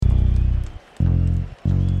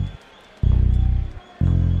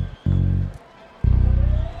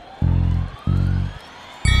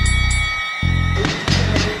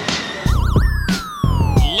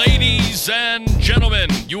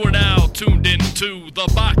to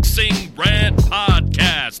the Boxing Rant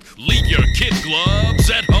Podcast. Leave your kid gloves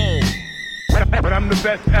at home. But I'm the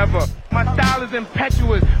best ever. My style is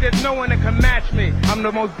impetuous. There's no one that can match me. I'm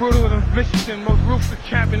the most brutal and vicious and most ruthless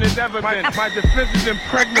champion there's ever been. My defense is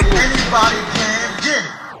impregnable. Anybody can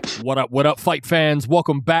get it. What up, fight fans?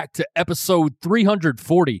 Welcome back to episode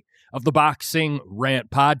 340 of the Boxing Rant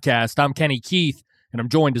Podcast. I'm Kenny Keith, and I'm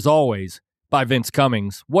joined, as always, by Vince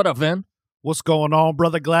Cummings. What up, Vin? What's going on,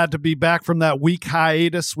 brother? Glad to be back from that week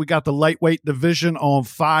hiatus. We got the lightweight division on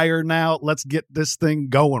fire now. Let's get this thing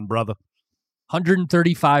going, brother.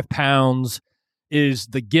 135 pounds is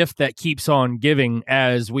the gift that keeps on giving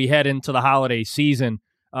as we head into the holiday season.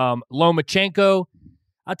 Lomachenko,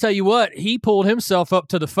 I tell you what, he pulled himself up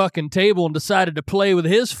to the fucking table and decided to play with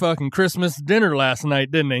his fucking Christmas dinner last night,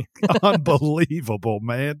 didn't he? Unbelievable,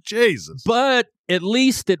 man. Jesus. But at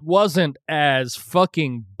least it wasn't as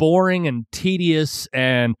fucking boring and tedious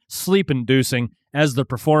and sleep-inducing as the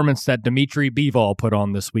performance that Dmitry Bivol put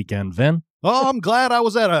on this weekend, Vin. Oh, I'm glad I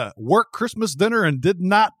was at a work Christmas dinner and did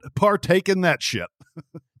not partake in that shit.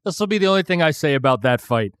 This will be the only thing I say about that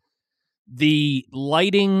fight. The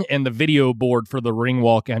lighting and the video board for the ring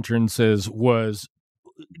walk entrances was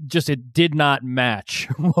just, it did not match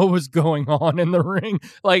what was going on in the ring.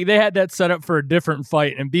 Like, they had that set up for a different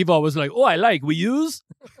fight, and Bivol was like, we use?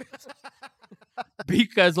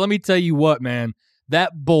 Because let me tell you what, man,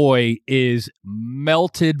 that boy is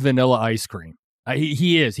melted vanilla ice cream.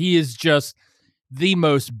 He is just the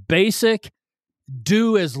most basic,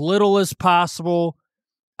 do as little as possible.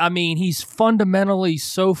 I mean, he's fundamentally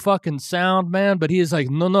so fucking sound, man, but he is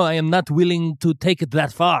like, no, I am not willing to take it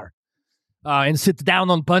that far and sit down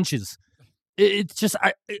on punches. It's just,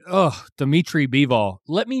 Dmitry Bivol,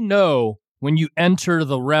 let me know when you enter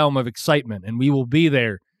the realm of excitement, and we will be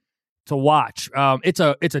there to watch. It's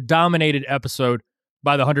a dominated episode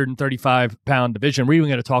by the 135-pound division. We're even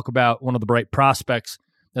going to talk about one of the bright prospects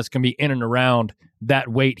that's going to be in and around that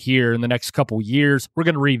weight here in the next couple years. We're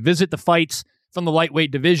going to revisit the fights from the lightweight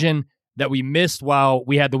division that we missed while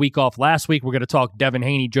we had the week off last week. We're going to talk Devin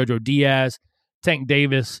Haney, Jojo Diaz, Tank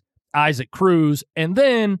Davis, Isaac Cruz, and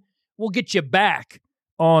then we'll get you back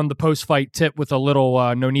on the post-fight tip with a little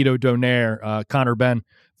Nonito Donaire, Conor Benn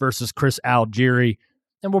versus Chris Algieri.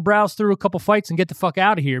 And we'll browse through a couple fights and get the fuck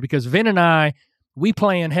out of here, because Vin and I, we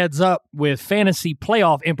playing heads up with fantasy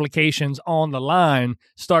playoff implications on the line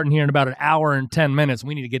starting here in about an hour and 10 minutes.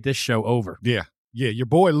 We need to get this show over. Yeah, your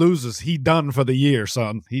boy loses. He done for the year,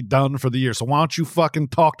 son. He done for the year. So why don't you fucking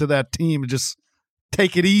talk to that team and just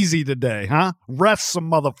take it easy today, huh? Rest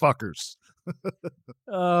some motherfuckers.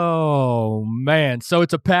 Oh, man. So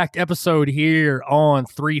it's a packed episode here on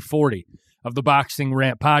 340 of the Boxing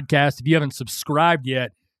Rant Podcast. If you haven't subscribed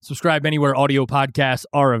yet, subscribe anywhere audio podcasts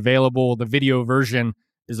are available. The video version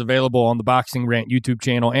is available on the Boxing Rant YouTube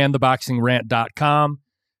channel and theboxingrant.com.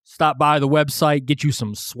 Stop by the website, get you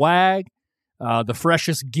some swag, the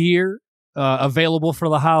freshest gear available for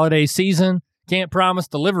the holiday season. Can't promise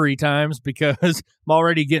delivery times because I'm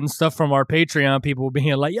already getting stuff from our Patreon people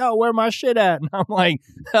being like, yo, where my shit at? And I'm like,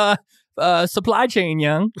 supply chain,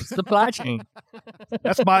 young. Supply chain.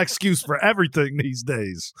 That's my excuse for everything these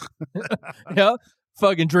days. Yeah.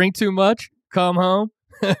 Fucking drink too much, come home,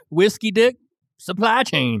 whiskey dick, supply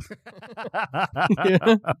chain.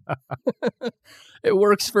 It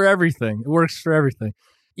works for everything.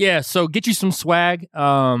 Yeah, so get you some swag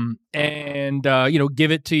and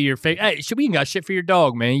give it to your face. Hey, we even got shit for your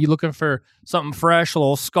dog, man. You looking for something fresh, a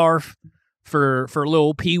little scarf for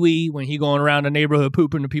little Pee-wee when he going around the neighborhood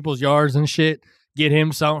pooping to people's yards and shit. Get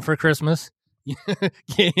him something for Christmas.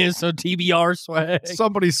 Get him some TBR swag.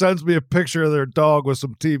 Somebody sends me a picture of their dog with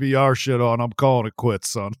some TBR shit on. I'm calling it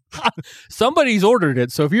quits, son. Somebody's ordered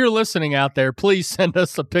it. So if you're listening out there, please send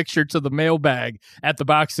us a picture to the mailbag at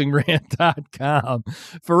theboxingrant.com.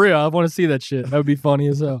 For real, I want to see that shit. That would be funny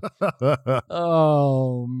as hell.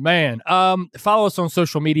 Oh, man. Follow us on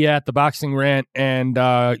social media at The Boxing Rant, and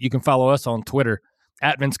you can follow us on Twitter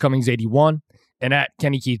at Vince Cummings 81. And at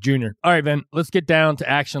Kenny Keith Jr. All right, Vin, let's get down to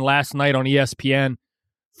action last night on ESPN.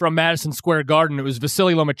 From Madison Square Garden, it was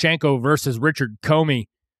Vasyl Lomachenko versus Richard Commey.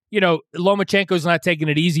 You know, Lomachenko's not taking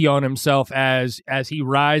it easy on himself as he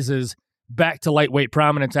rises back to lightweight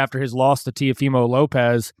prominence after his loss to Teofimo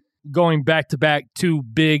Lopez, going back-to-back two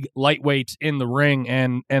big lightweights in the ring,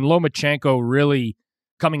 and Lomachenko really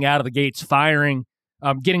coming out of the gates firing,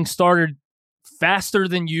 getting started faster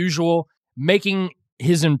than usual, making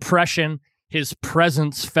his impression, his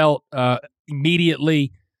presence felt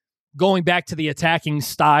immediately, going back to the attacking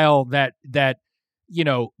style that you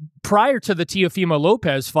know, prior to the Teofimo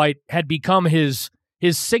Lopez fight had become his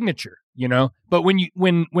signature. But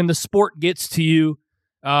when the sport gets to you,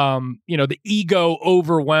 the ego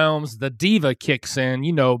overwhelms, the diva kicks in,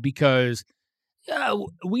 because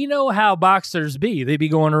we know how boxers be. They be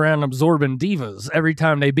going around absorbing divas. Every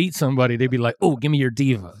time they beat somebody, they be like, oh, give me your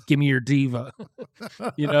diva. Give me your diva.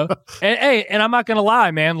 And I'm not going to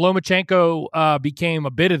lie, man. Lomachenko became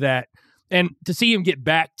a bit of that. And to see him get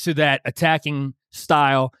back to that attacking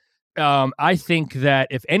style, I think that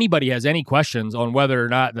if anybody has any questions on whether or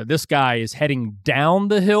not that this guy is heading down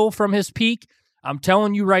the hill from his peak, I'm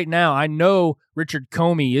telling you right now, I know Richard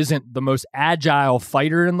Commey isn't the most agile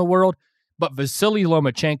fighter in the world, but Vasyl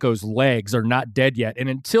Lomachenko's legs are not dead yet. And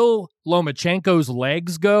until Lomachenko's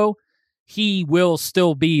legs go, he will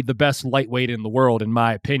still be the best lightweight in the world, in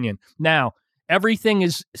my opinion. Now, everything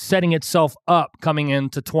is setting itself up coming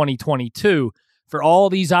into 2022 for all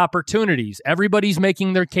these opportunities. Everybody's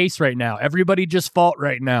making their case right now. Everybody just fought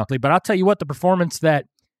right now. But I'll tell you what, the performance that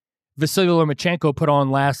Vasyl Lomachenko put on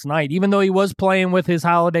last night, even though he was playing with his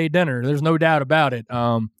holiday dinner, there's no doubt about it,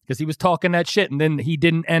 because he was talking that shit, and then he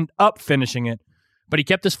didn't end up finishing it. But he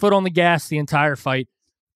kept his foot on the gas the entire fight.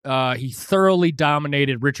 He thoroughly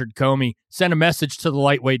dominated Richard Commey, sent a message to the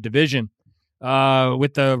lightweight division.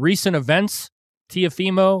 With the recent events,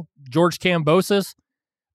 Teofimo, George Kambosos,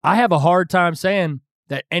 I have a hard time saying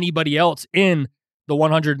that anybody else in the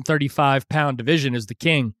 135-pound division is the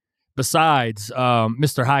king besides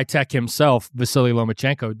Mr. High Tech himself, Vasyl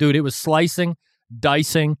Lomachenko. Dude, it was slicing,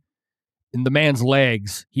 dicing, in the man's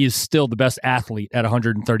legs. He is still the best athlete at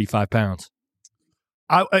 135 pounds.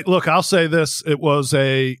 Look, I'll say this. It was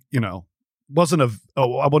I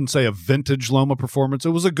wouldn't say a vintage Loma performance.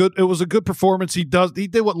 It was a good performance. He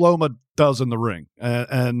did what Loma does in the ring,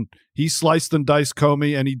 and he sliced and diced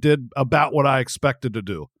Commey, and he did about what I expected to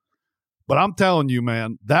do. But I'm telling you,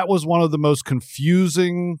 man, that was one of the most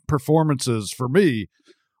confusing performances for me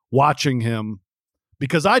watching him,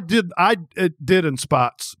 because I did in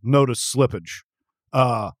spots notice slippage.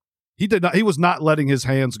 He was not letting his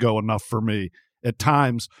hands go enough for me at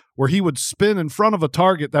times, where he would spin in front of a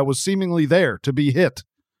target that was seemingly there to be hit.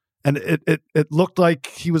 And it looked like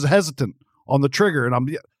he was hesitant on the trigger, and I'm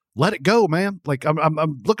let it go, man. Like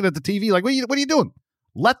I'm looking at the TV like, what are you doing?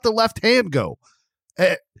 Let the left hand go.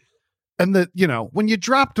 And when you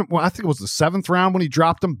dropped him, well, I think it was the 7th round when he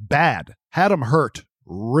dropped him, bad. Had him hurt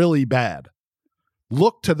really bad.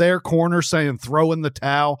 Look to their corner saying, throw in the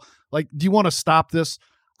towel. Like, do you want to stop this?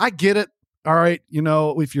 I get it. All right,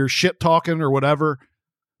 if you're shit talking or whatever.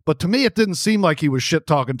 But to me, it didn't seem like he was shit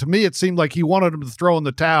talking. To me, it seemed like he wanted him to throw in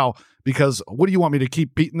the towel because what do you want me to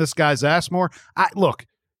keep beating this guy's ass more? Look,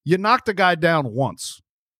 you knocked the guy down once.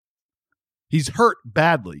 He's hurt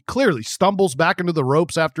badly, clearly stumbles back into the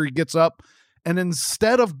ropes after he gets up. And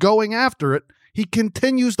instead of going after it, he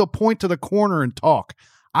continues to point to the corner and talk.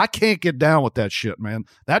 I can't get down with that shit, man.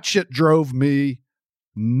 That shit drove me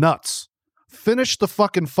nuts. Finish the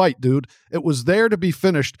fucking fight, dude. It was there to be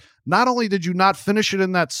finished. Not only did you not finish it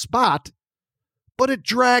in that spot, but it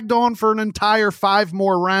dragged on for an entire 5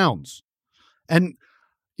 more rounds. And,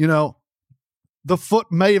 the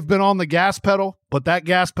foot may have been on the gas pedal, but that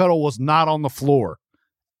gas pedal was not on the floor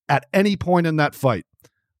at any point in that fight.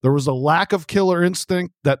 There was a lack of killer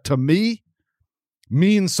instinct that, to me,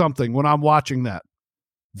 means something when I'm watching that.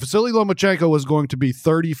 Vasyl Lomachenko is going to be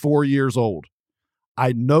 34 years old.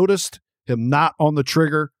 I noticed him not on the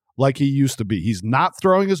trigger like he used to be. He's not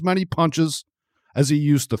throwing as many punches as he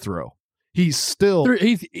used to throw. He's still...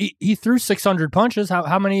 He threw 600 punches.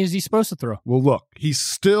 How many is he supposed to throw? Well, look, he's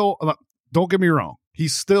still... Don't get me wrong.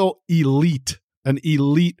 He's still an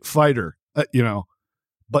elite fighter,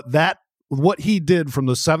 But what he did from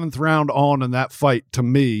the 7th round on in that fight, to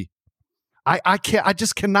me, I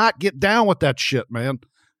just cannot get down with that shit, man.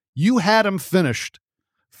 You had him finished.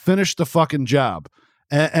 Finish the fucking job.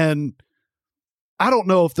 And I don't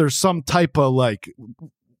know if there's some type of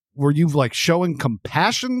were you showing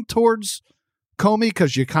compassion towards Commey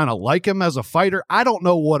because you kind of like him as a fighter? I don't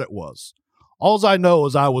know what it was. All I know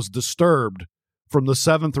is I was disturbed from the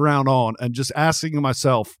 7th round on and just asking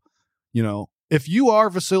myself, if you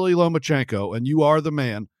are Vasyl Lomachenko and you are the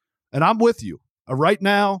man, and I'm with you right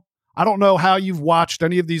now, I don't know how you've watched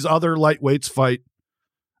any of these other lightweights fight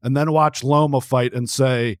and then watch Loma fight and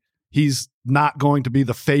say he's not going to be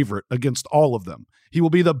the favorite against all of them. He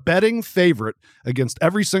will be the betting favorite against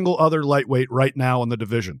every single other lightweight right now in the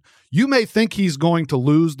division. You may think he's going to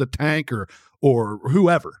lose the Tank or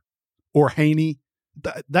whoever, or Haney.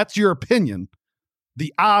 That's your opinion.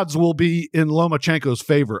 The odds will be in Lomachenko's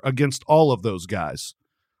favor against all of those guys.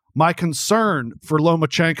 My concern for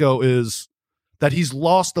Lomachenko is that he's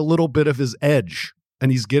lost a little bit of his edge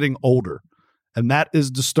and he's getting older. And that is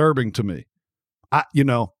disturbing to me.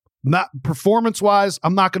 Not performance-wise,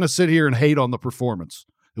 I'm not going to sit here and hate on the performance.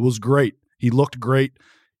 It was great. He looked great.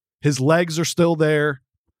 His legs are still there.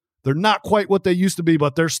 They're not quite what they used to be,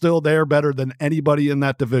 but they're still there, better than anybody in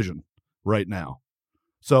that division right now.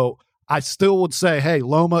 So I still would say, hey,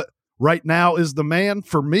 Loma right now is the man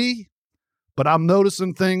for me, but I'm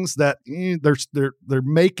noticing things that they're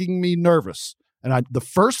making me nervous. And the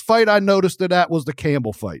first fight I noticed it at was the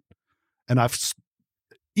Campbell fight. And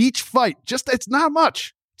each fight, it's not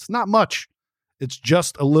much. It's not much. It's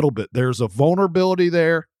just a little bit. There's a vulnerability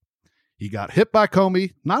there. He got hit by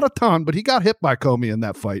Commey, not a ton, but he got hit by Commey in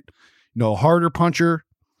that fight. Harder puncher,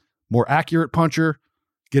 more accurate puncher,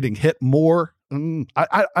 getting hit more.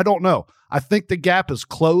 I don't know. I think the gap is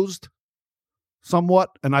closed somewhat,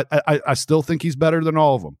 and I still think he's better than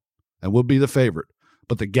all of them and will be the favorite.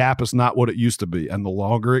 But the gap is not what it used to be. And the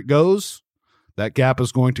longer it goes, that gap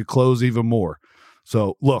is going to close even more.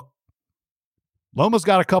 So, look, Loma's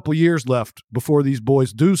got a couple years left before these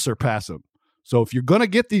boys do surpass him. So if you're going to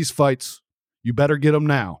get these fights, you better get them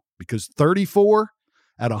now, because 34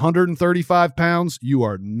 at 135 pounds, you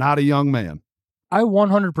are not a young man. I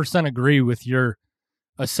 100% agree with your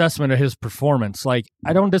assessment of his performance. I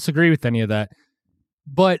don't disagree with any of that.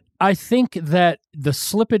 But I think that the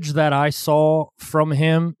slippage that I saw from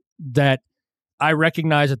him that I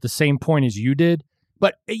recognize at the same point as you did,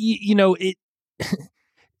 but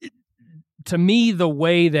to me, the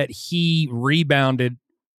way that he rebounded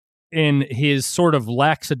in his sort of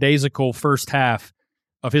lackadaisical first half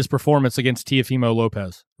of his performance against Teofimo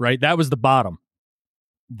Lopez, right? That was the bottom.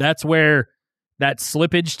 That's where that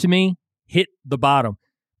slippage to me hit the bottom.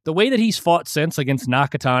 The way that he's fought since against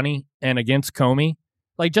Nakatani and against Commey,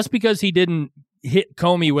 just because he didn't hit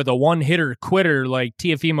Commey with a one-hitter quitter like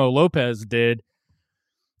Teofimo Lopez did,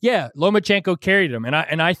 yeah, Lomachenko carried him.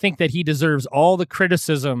 And I think that he deserves all the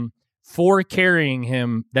criticism for carrying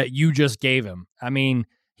him that you just gave him. I mean,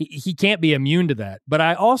 he can't be immune to that. But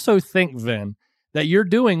I also think, Vin, that you're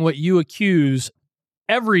doing what you accuse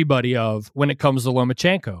everybody of when it comes to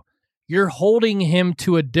Lomachenko. You're holding him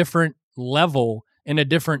to a different level and a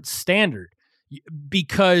different standard,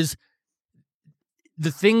 because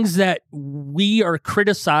the things that we are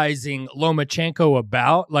criticizing Lomachenko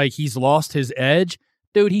about, like he's lost his edge,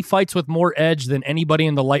 dude, he fights with more edge than anybody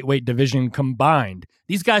in the lightweight division combined.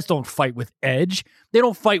 These guys don't fight with edge. They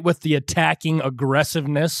don't fight with the attacking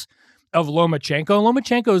aggressiveness of Lomachenko.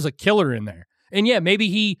 Lomachenko is a killer in there. And yeah, maybe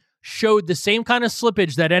he showed the same kind of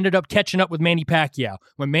slippage that ended up catching up with Manny Pacquiao.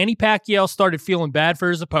 When Manny Pacquiao started feeling bad for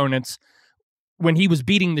his opponents, when he was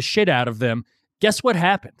beating the shit out of them, guess what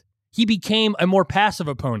happened? He became a more passive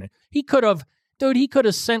opponent. He could have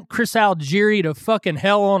sent Chris Algieri to fucking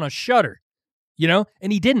hell on a shutter. And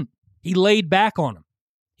he didn't. He laid back on him.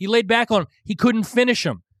 He couldn't finish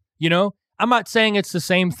him. I'm not saying it's the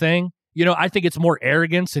same thing. I think it's more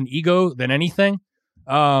arrogance and ego than anything.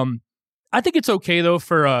 I think it's okay, though,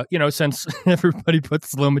 for, since everybody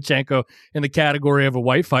puts Lomachenko in the category of a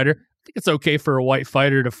white fighter, I think it's okay for a white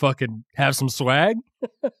fighter to fucking have some swag.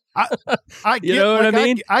 I get, what I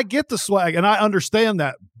mean? I get the swag, and I understand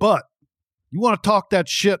that, but you want to talk that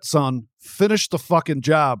shit, son, finish the fucking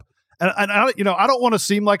job. And I don't want to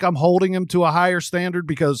seem like I'm holding him to a higher standard,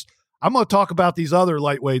 because I'm going to talk about these other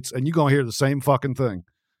lightweights and you're going to hear the same fucking thing,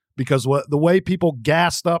 because the way people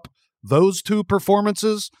gassed up those two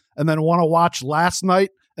performances and then want to watch last night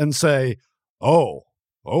and say, oh,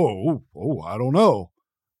 I don't know.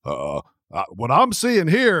 What I'm seeing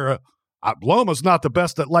here, Loma's not the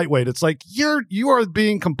best at lightweight. It's like you are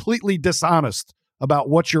being completely dishonest about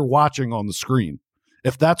what you're watching on the screen,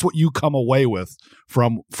 if that's what you come away with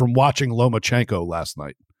from watching Lomachenko last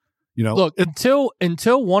night. Look,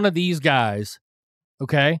 until one of these guys,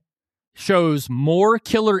 okay, shows more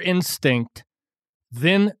killer instinct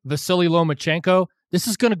than Vasyl Lomachenko, this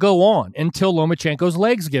is going to go on until Lomachenko's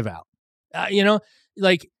legs give out. I don't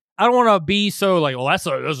want to be so well, that's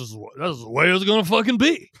the way it's going to fucking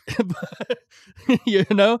be.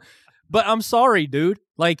 But I'm sorry, dude.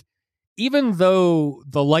 Even though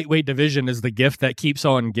the lightweight division is the gift that keeps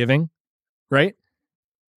on giving, right?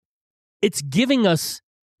 It's giving us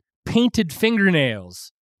painted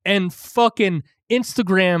fingernails and fucking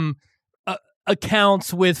Instagram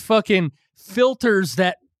accounts with fucking filters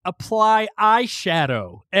that apply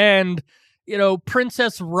eyeshadow and,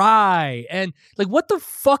 Princess Rye. And what the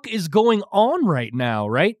fuck is going on right now,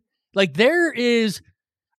 right?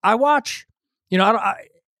 I watch,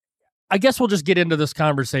 I guess we'll just get into this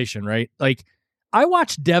conversation, right? I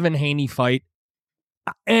watched Devin Haney fight,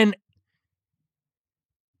 and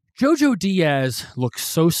Jojo Diaz looks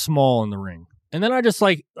so small in the ring. And then I just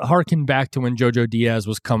like harken back to when JoJo Diaz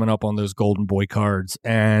was coming up on those Golden Boy cards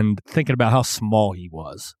and thinking about how small he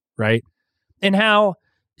was, right? And how,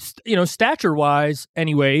 stature-wise,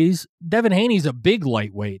 anyways, Devin Haney's a big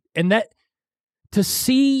lightweight. And that, to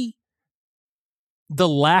see the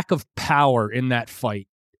lack of power in that fight,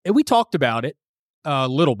 and we talked about it a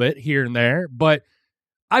little bit here and there, but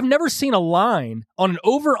I've never seen a line on an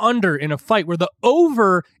over-under in a fight where the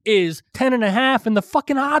over is 10.5 and the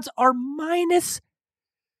fucking odds are minus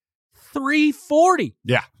 340.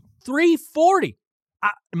 Yeah. 340.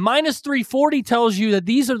 Minus 340 tells you that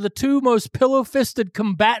these are the two most pillow-fisted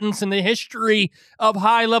combatants in the history of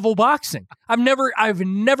high-level boxing. I've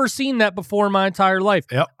never seen that before in my entire life.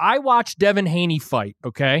 Yep. I watched Devin Haney fight,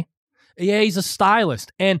 okay? Yeah, he's a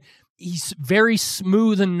stylist, and he's very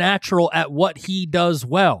smooth and natural at what he does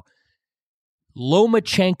well.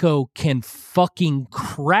 Lomachenko can fucking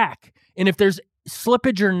crack. And if there's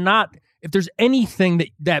slippage or not, if there's anything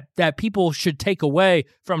that people should take away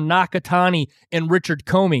from Nakatani and Richard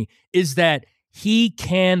Commey, is that he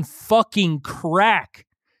can fucking crack.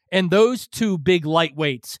 And those two big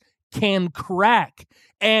lightweights can crack.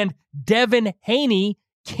 And Devin Haney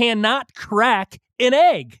cannot crack an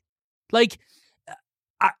egg. Like,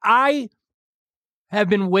 I have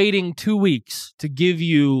been waiting 2 weeks to give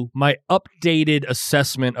you my updated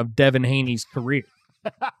assessment of Devin Haney's career.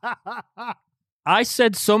 I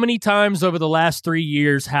said so many times over the last 3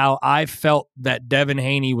 years how I felt that Devin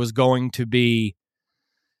Haney was going to be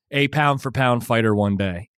a pound-for-pound fighter one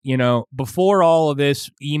day. Before all of this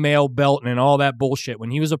email belt and all that bullshit,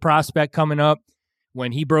 when he was a prospect coming up,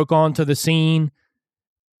 when he broke onto the scene,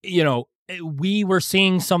 we were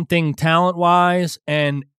seeing something talent-wise,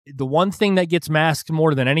 and the one thing that gets masked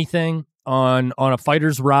more than anything on a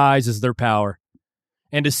fighter's rise is their power.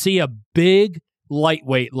 And to see a big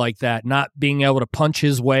lightweight like that not being able to punch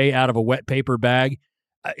his way out of a wet paper bag,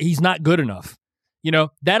 he's not good enough.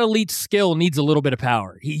 That elite skill needs a little bit of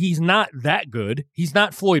power. He's not that good. He's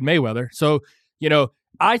not Floyd Mayweather. So,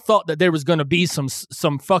 I thought that there was going to be some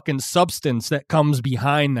fucking substance that comes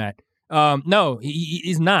behind that. No,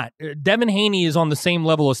 he's not. Devin Haney is on the same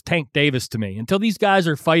level as Tank Davis to me. Until these guys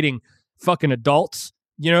are fighting fucking adults,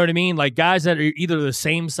 you know what I mean? Like guys that are either the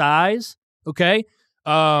same size, okay?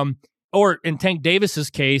 Or in Tank Davis's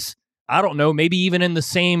case, I don't know, maybe even in the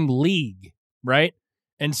same league, right?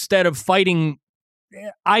 Instead of fighting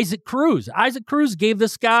Isaac Cruz. Isaac Cruz gave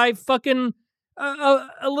this guy fucking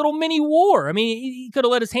a little mini war. I mean, he could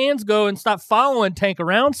have let his hands go and stopped following Tank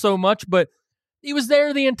around so much, but he was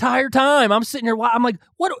there the entire time. I'm sitting here, I'm like,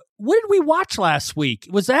 what did we watch last week?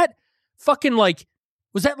 Was that like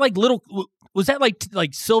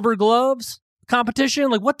Silver Gloves competition?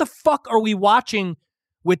 Like, what the fuck are we watching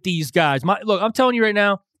with these guys? Look, I'm telling you right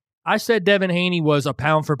now, I said Devin Haney was a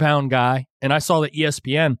pound-for-pound guy, and I saw that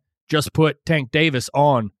ESPN just put Tank Davis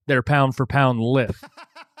on their pound-for-pound list.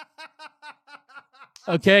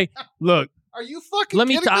 Okay? Look. Are you fucking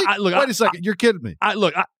kidding me? Wait a second. You're kidding me.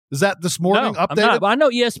 Is that this morning updated? I'm not, I know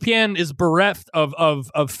ESPN is bereft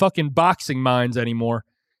of fucking boxing minds anymore.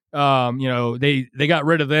 They got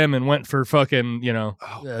rid of them and went for fucking,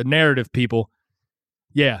 narrative people.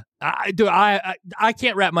 Yeah. I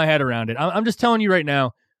can't wrap my head around it. I'm just telling you right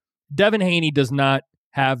now, Devin Haney does not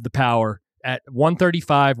have the power at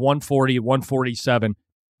 135, 140, 147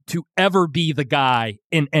 to ever be the guy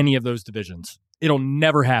in any of those divisions. It'll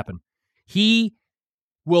never happen. He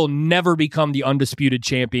will never become the undisputed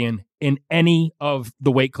champion in any of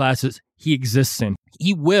the weight classes he exists in.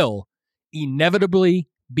 He will inevitably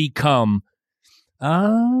become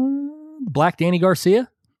Black Danny Garcia.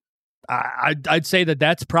 I'd say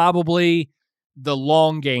that's probably the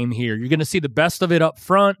long game here. You're going to see the best of it up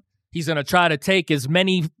front. He's going to try to take as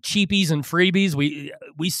many cheapies and freebies.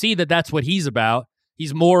 We see that's what he's about.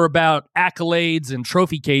 He's more about accolades and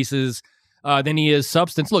trophy cases than he is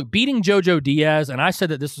substance. Look, beating JoJo Diaz, and I said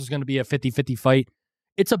that this was going to be a 50-50 fight.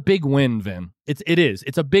 It's a big win, Vin. It is.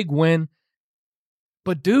 It's a big win.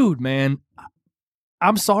 But, dude, man,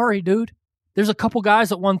 I'm sorry, dude. There's a couple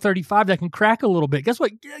guys at 135 that can crack a little bit. Guess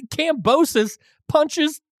what? Kambosos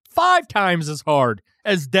punches 5 times as hard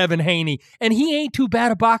as Devin Haney, and he ain't too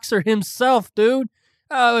bad a boxer himself, dude.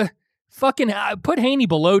 Put Haney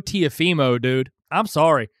below Teofimo, dude. I'm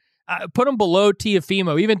sorry. Put him below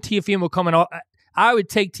Teofimo. Even Teofimo coming off, I would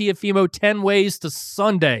take Teofimo 10 ways to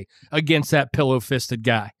Sunday against that pillow-fisted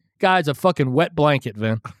guy. Guy's a fucking wet blanket,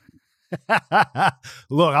 Vin.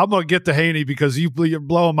 Look, I'm going to get to Haney because you're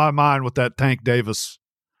blowing my mind with that Tank Davis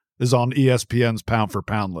is on ESPN's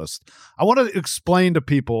pound-for-pound list. I want to explain to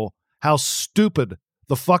people how stupid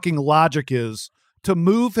the fucking logic is to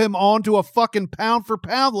move him onto a fucking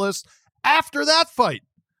pound-for-pound list after that fight.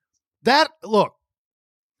 Look,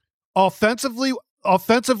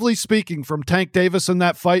 offensively speaking, from Tank Davis in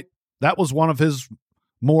that fight, that was one of his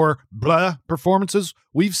more blah performances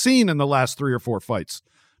we've seen in the last 3 or 4 fights.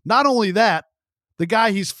 Not only that, the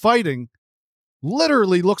guy he's fighting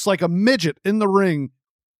literally looks like a midget in the ring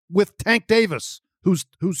with Tank Davis, who's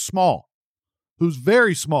small, who's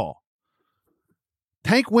very small.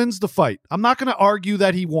 Tank wins the fight. I'm not going to argue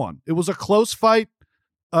that he won. It was a close fight,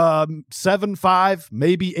 7-5,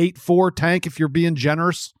 maybe 8-4 Tank if you're being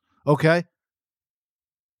generous, okay?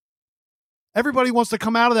 Everybody wants to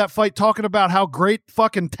come out of that fight talking about how great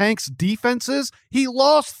fucking Tank's defense is. He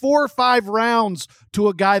lost 4 or 5 rounds to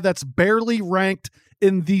a guy that's barely ranked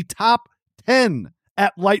in the top 10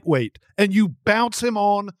 at lightweight, and you bounce him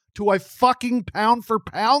on to a fucking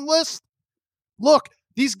pound-for-pound list? Look,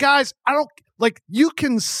 these guys, you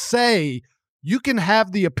can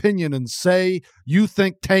have the opinion and say you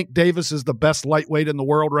think Tank Davis is the best lightweight in the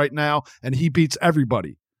world right now, and he beats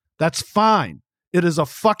everybody. That's fine. It is a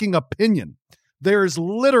fucking opinion. There is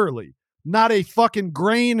literally not a fucking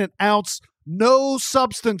grain, an ounce, no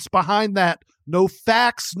substance behind that, no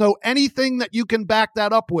facts, no anything that you can back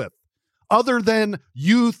that up with, other than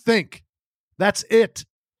you think. That's it.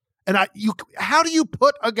 And how do you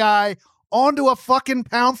put a guy onto a fucking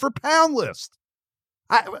pound-for-pound list?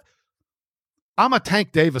 I'm a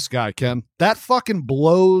Tank Davis guy, Ken. That fucking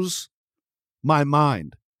blows my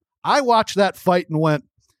mind. I watched that fight and went,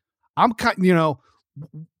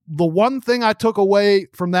 the one thing I took away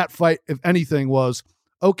from that fight, if anything, was,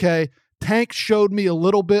 okay, Tank showed me a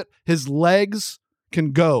little bit. His legs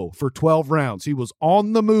can go for 12 rounds. He was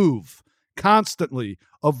on the move, constantly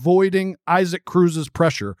avoiding Isaac Cruz's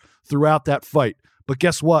pressure throughout that fight. But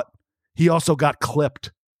guess what? He also got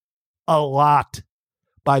clipped a lot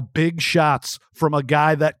by big shots from a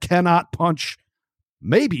guy that cannot punch,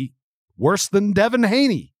 maybe worse than Devin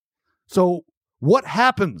Haney. So what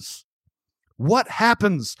happens? What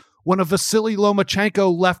happens when a Vasyl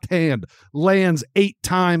Lomachenko left hand lands 8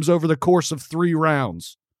 times over the course of 3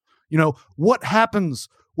 rounds? What happens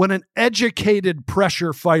when an educated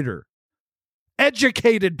pressure fighter,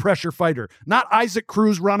 not Isaac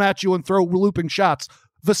Cruz run at you and throw looping shots,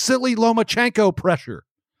 Vasyl Lomachenko pressure?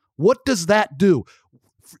 What does that do?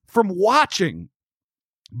 From watching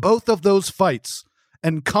both of those fights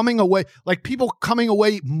and coming away, like people coming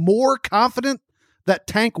away more confident that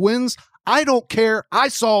Tank wins, I don't care. I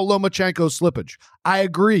saw Lomachenko slippage. I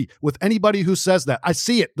agree with anybody who says that. I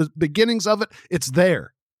see it. The beginnings of it, it's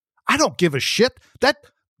there. I don't give a shit. That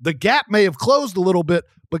the gap may have closed a little bit,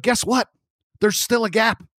 but guess what? There's still a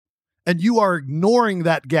gap. And you are ignoring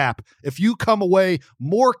that gap. If you come away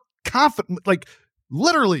more confident, like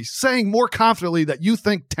literally saying more confidently that you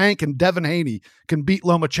think Tank and Devin Haney can beat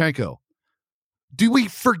Lomachenko, do we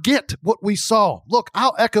forget what we saw? Look,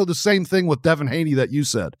 I'll echo the same thing with Devin Haney that you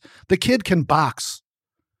said. The kid can box.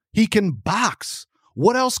 He can box.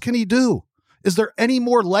 What else can he do? Is there any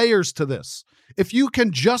more layers to this? If you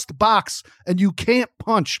can just box and you can't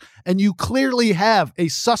punch and you clearly have a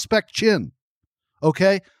suspect chin,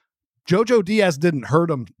 okay? Jojo Diaz didn't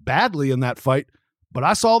hurt him badly in that fight, but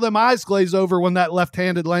I saw them eyes glaze over when that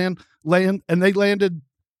left-handed land, and they landed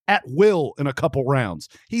at will in a couple rounds.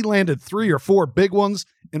 He landed 3 or 4 big ones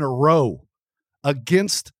in a row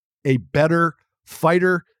against a better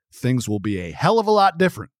fighter. Things will be a hell of a lot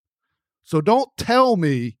different. So don't tell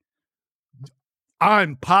me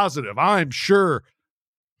I'm positive, I'm sure.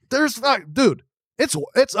 There's not, dude, it's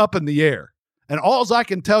up in the air. And all I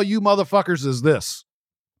can tell you motherfuckers is this: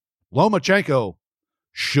 Lomachenko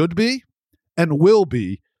should be and will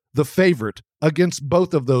be the favorite against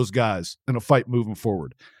both of those guys in a fight moving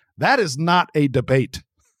forward. That is not a debate.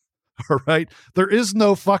 All right? There is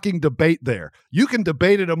no fucking debate there. You can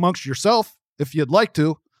debate it amongst yourself if you'd like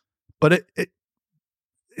to, but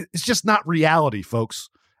it's just not reality, folks.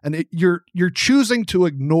 And you're choosing to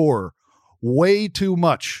ignore way too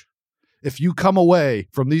much if you come away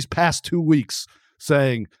from these past 2 weeks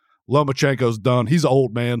saying Lomachenko's done. He's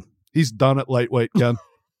old, man. He's done at lightweight, Ken.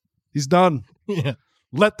 He's done. Yeah.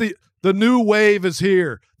 Let the new wave is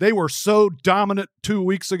here. They were so dominant 2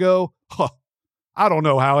 weeks ago. Huh. I don't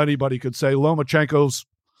know how anybody could say Lomachenko's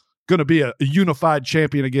going to be a unified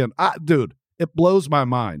champion again. Dude, it blows my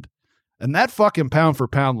mind. And that fucking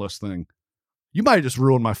pound-for-pound list thing, you might just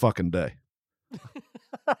ruin my fucking day.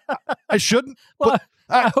 I shouldn't. Well,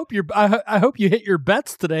 I hope you hit your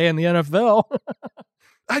bets today in the NFL.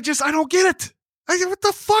 I don't get it. What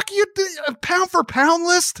the fuck you do? A pound-for-pound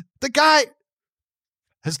list? The guy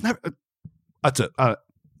has never. That's it.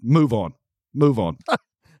 Move on.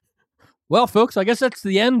 Well, folks, I guess that's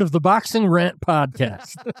the end of the Boxing Rant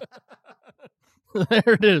podcast.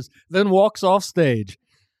 There it is. Then walks off stage.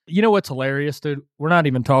 You know what's hilarious, dude? We're not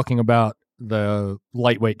even talking about the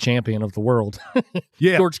lightweight champion of the world.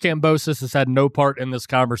 Yeah. George Kambosos has had no part in this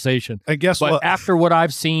conversation. And guess But what? after what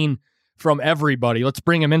I've seen from everybody, let's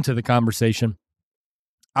bring him into the conversation.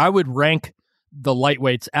 I would rank the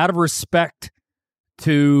lightweights out of respect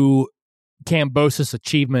to Kambosos'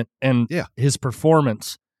 achievement and his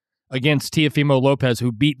performance against Teofimo Lopez,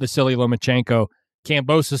 who beat Vasyl Lomachenko.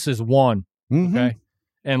 Kambosos is 1, okay?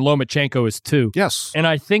 And Lomachenko is 2. Yes. And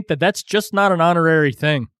I think that that's just not an honorary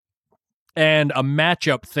thing and a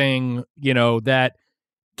matchup thing, that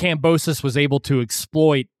Kambosos was able to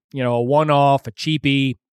exploit, a one-off, a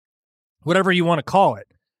cheapie, whatever you want to call it.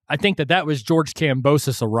 I think that was George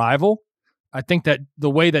Kambosos' arrival. I think that the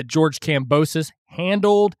way that George Kambosos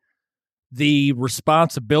handled the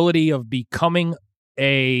responsibility of becoming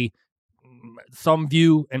some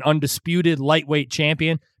view an undisputed lightweight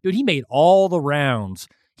champion, dude, he made all the rounds.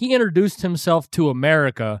 He introduced himself to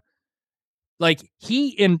America. Like, he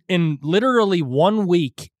in literally 1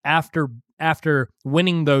 week after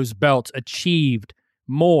winning those belts, achieved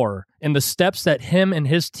more in the steps that him and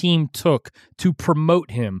his team took to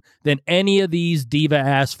promote him than any of these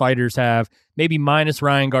diva-ass fighters have, maybe minus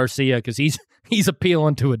Ryan Garcia, because he's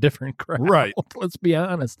appealing to a different crowd. Right. Let's be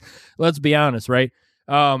honest, right?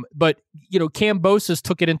 But, Kambosos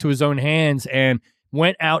took it into his own hands and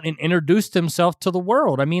went out and introduced himself to the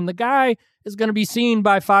world. I mean, the guy is going to be seen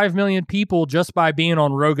by 5 million people just by being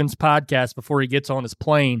on Rogan's podcast before he gets on his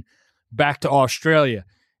plane back to Australia.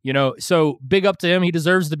 So big up to him. He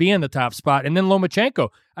deserves to be in the top spot. And then Lomachenko.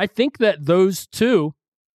 I think that those two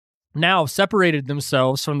now separated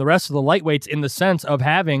themselves from the rest of the lightweights in the sense of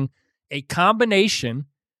having a combination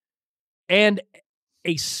and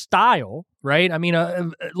a style, right? I mean,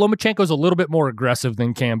 Lomachenko's a little bit more aggressive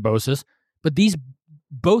than Kambosos, but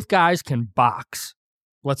both guys can box.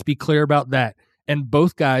 Let's be clear about that. And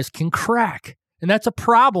both guys can crack. And that's a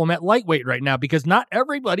problem at lightweight right now because not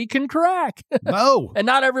everybody can crack. No. and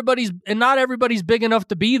not everybody's big enough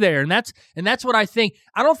to be there. And that's what I think.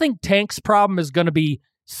 I don't think Tank's problem is going to be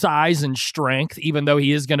size and strength, even though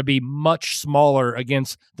he is going to be much smaller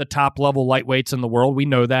against the top level lightweights in the world. We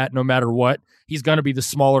know that no matter what. He's going to be the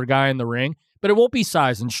smaller guy in the ring, but it won't be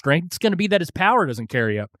size and strength. It's going to be that his power doesn't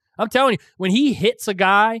carry up. I'm telling you, when he hits a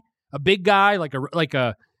guy, a big guy, like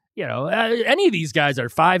a any of these guys are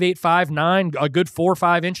 5'8", 5'9", a good 4 or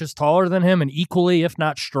 5 inches taller than him and equally, if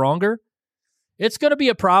not stronger, it's going to be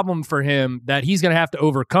a problem for him that he's going to have to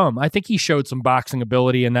overcome. I think he showed some boxing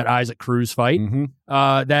ability in that Isaac Cruz fight,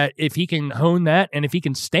 that if he can hone that and if he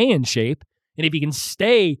can stay in shape and if he can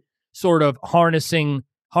stay sort of harnessing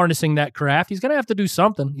that craft, he's going to have to do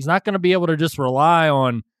something. He's not going to be able to just rely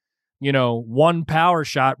on, one power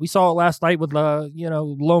shot. We saw it last night with,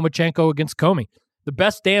 Lomachenko against Commey. The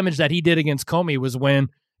best damage that he did against Commey was when,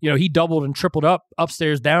 he doubled and tripled up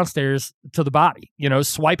upstairs, downstairs to the body,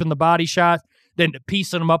 swiping the body shot, then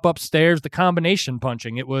piecing him up upstairs, the combination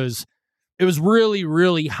punching. It was really,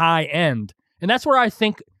 really high end. And that's where I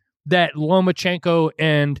think that Lomachenko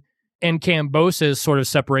and Kambosos sort of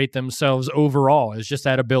separate themselves overall, is just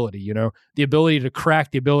that ability, the ability to crack,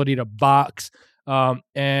 the ability to box,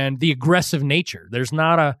 and the aggressive nature. There's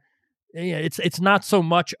not it's not so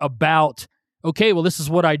much about, okay, well, this is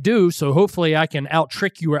what I do, so hopefully I can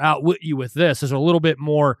out-trick you or outwit you with this. There's a little bit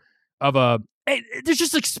more of there's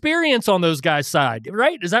just experience on those guys' side,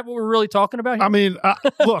 right? Is that what we're really talking about here? I mean,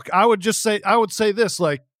 look, I would say this,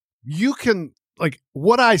 like, you can, like,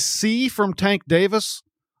 what I see from Tank Davis,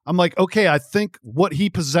 I'm like, okay, I think what he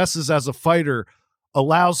possesses as a fighter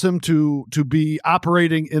allows him to be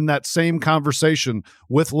operating in that same conversation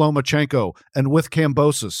with Lomachenko and with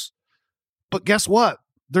Kambosos. But guess what?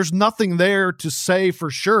 There's nothing there to say for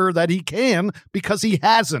sure that he can, because he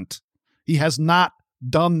hasn't. He has not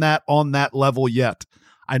done that on that level yet.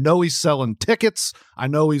 I know he's selling tickets. I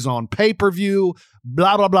know he's on pay-per-view,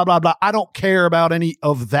 blah, blah, blah, blah, blah. I don't care about any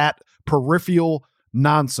of that peripheral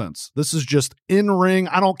nonsense. This is just in-ring.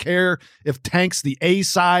 I don't care if Tank's the A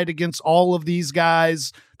side against all of these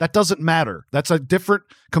guys. That doesn't matter. That's a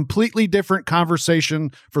completely different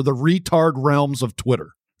conversation for the retard realms of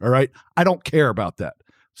Twitter. All right? I don't care about that.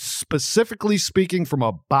 Specifically speaking from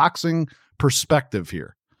a boxing perspective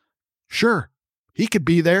here. Sure, he could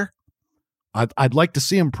be there. I'd like to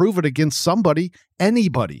see him prove it against somebody,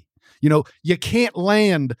 anybody. You can't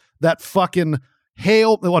land that fucking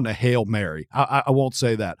it wasn't a Hail Mary. I won't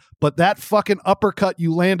say that. But that fucking uppercut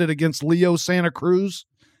you landed against Leo Santa Cruz,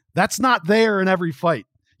 that's not there in every fight.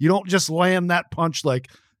 You don't just land that punch like,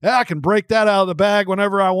 I can break that out of the bag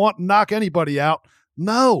whenever I want and knock anybody out.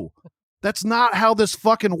 No. That's not how this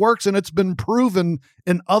fucking works, and it's been proven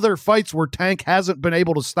in other fights where Tank hasn't been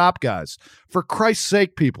able to stop guys. For Christ's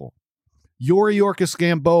sake, people, Yuriorkis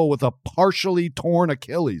Gamboa with a partially torn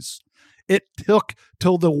Achilles. It took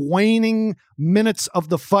till the waning minutes of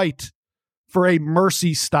the fight for a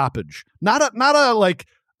mercy stoppage. Not a like,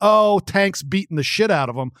 oh, Tank's beating the shit out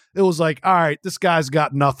of him. It was like, all right, this guy's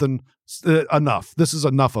got nothing. Enough. This is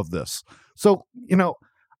enough of this. So, you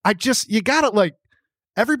gotta like,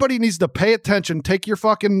 everybody needs to pay attention. Take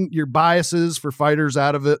your biases for fighters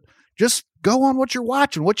out of it. Just go on what you're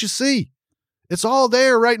watching, what you see. It's all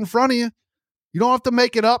there right in front of you. You don't have to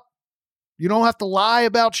make it up. You don't have to lie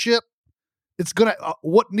about shit. It's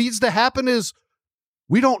what needs to happen is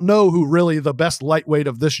we don't know who really the best lightweight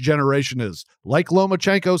of this generation is. Like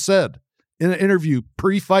Lomachenko said in an interview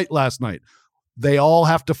pre-fight last night, they all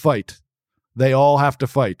have to fight. They all have to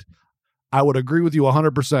fight. I would agree with you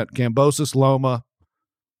 100%. Kambosos, Loma,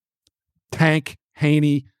 Tank,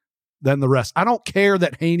 Haney, then the rest. I don't care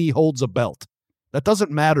that Haney holds a belt. That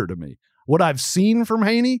doesn't matter to me. What I've seen from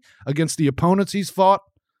Haney against the opponents he's fought,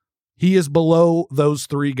 he is below those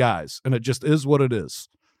three guys, and it just is what it is.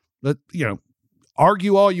 But,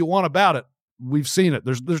 argue all you want about it. We've seen it.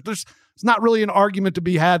 There's it's not really an argument to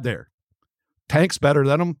be had there. Tank's better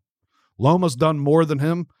than him. Loma's done more than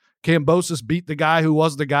him. Kambosos beat the guy who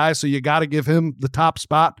was the guy, so you got to give him the top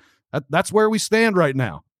spot. That's where we stand right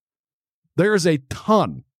now. There is a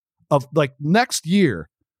ton of, like, next year,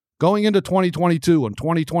 going into 2022 and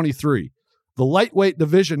 2023, the lightweight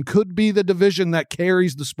division could be the division that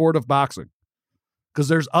carries the sport of boxing because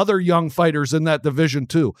there's other young fighters in that division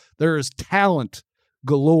too. There is talent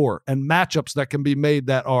galore and matchups that can be made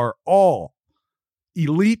that are all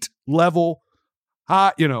elite level,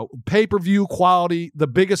 high, pay-per-view quality, the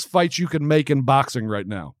biggest fights you can make in boxing right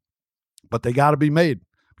now. But they got to be made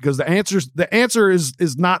because the answer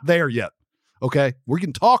is not there yet. Okay? We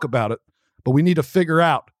can talk about it, but we need to figure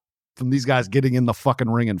out from these guys getting in the fucking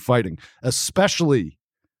ring and fighting, especially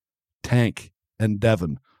Tank and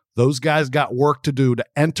Devin. Those guys got work to do to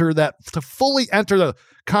fully enter the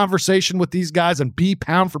conversation with these guys and be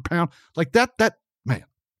pound for pound. Like that, man,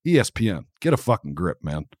 ESPN, get a fucking grip,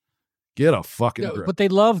 man. Get a fucking grip. But they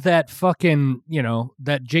love that fucking,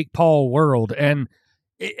 that Jake Paul world. And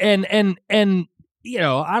I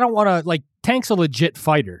don't want to, like, Tank's a legit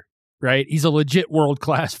fighter, right? He's a legit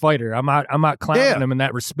world-class fighter. I'm not clowning him in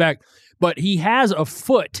that respect, but he has a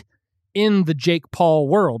foot in the Jake Paul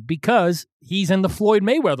world because he's in the Floyd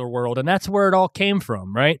Mayweather world, and that's where it all came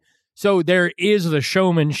from, right? So there is the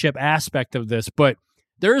showmanship aspect of this, but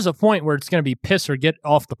there is a point where it's going to be piss or get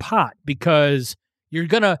off the pot because you're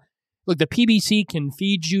going to, look, the PBC can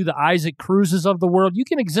feed you the Isaac Cruzes of the world. You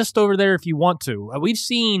can exist over there if you want to. We've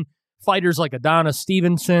seen fighters like Adonis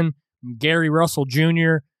Stevenson, Gary Russell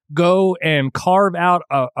Jr. go and carve out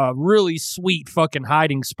a really sweet fucking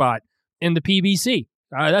hiding spot in the PBC.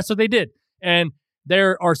 That's what they did. And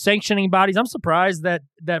there are sanctioning bodies. I'm surprised that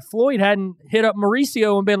Floyd hadn't hit up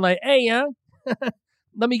Mauricio and been like, hey, young,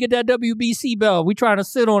 let me get that WBC belt. We trying to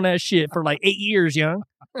sit on that shit for like 8 years, young.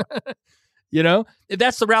 If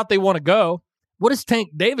that's the route they want to go, what does Tank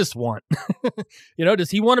Davis want?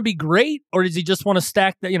 Does he want to be great, or does he just want to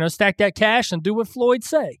stack that cash and do what Floyd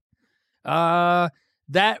say?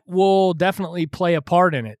 That will definitely play a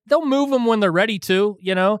part in it. They'll move him when they're ready to,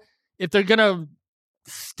 if they're going to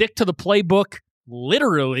stick to the playbook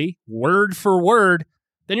literally word for word,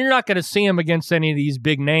 then you're not going to see him against any of these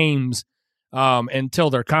big names until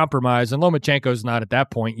they're compromised. And Lomachenko's not at that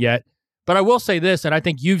point yet. But I will say this, and I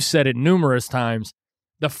think you've said it numerous times,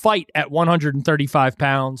 the fight at 135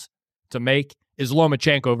 pounds to make is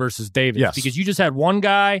Lomachenko versus Davis. Yes. Because you just had one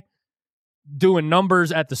guy doing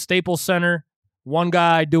numbers at the Staples Center, one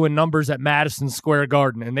guy doing numbers at Madison Square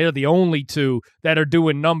Garden, and they're the only two that are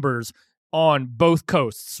doing numbers on both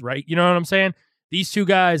coasts, right? You know what I'm saying? These two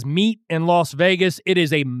guys meet in Las Vegas. It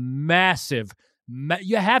is a massive,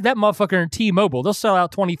 you have that motherfucker in T-Mobile. They'll sell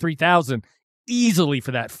out 23,000 easily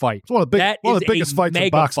for that fight. It's one of the biggest fights in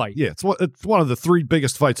boxing. Fight. Yeah, it's one of the three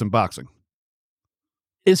biggest fights in boxing.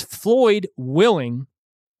 Is Floyd willing,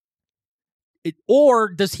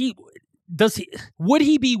 or would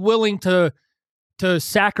he be willing to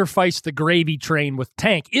sacrifice the gravy train with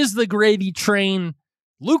Tank? Is the gravy train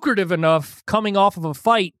lucrative enough coming off of a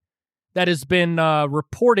fight that has been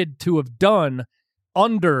reported to have done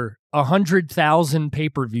under 100,000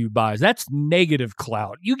 pay-per-view buys? That's negative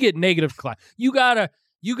clout. You get negative clout. You gotta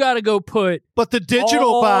go put. But the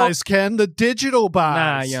digital buys, Ken, the digital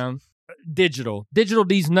buys. Nah, young. Digital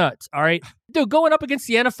D's nuts. All right, dude, going up against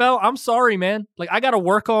the NFL. I'm sorry, man. Like, I got to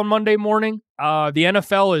work on Monday morning. The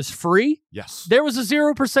NFL is free. Yes. There was a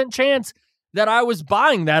 0% chance that I was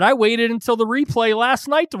buying that. I waited until the replay last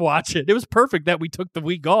night to watch it. It was perfect that we took the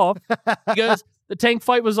week off because the Tank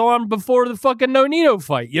fight was on before the fucking Nonito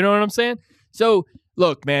fight. You know what I'm saying? So,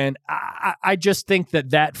 look, man, I just think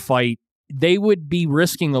that fight, they would be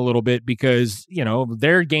risking a little bit because, you know,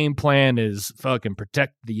 their game plan is fucking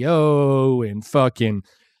protect the O and fucking,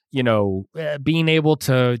 you know, being able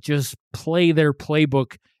to just play their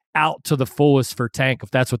playbook out to the fullest for Tank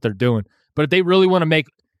if that's what they're doing. But if they really want to make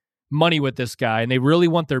money with this guy and they really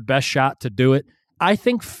want their best shot to do it, I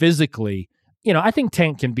think physically, you know, I think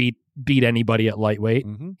Tank can beat anybody at lightweight.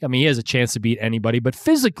 Mm-hmm. I mean, he has a chance to beat anybody, but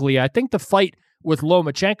physically, I think the fight with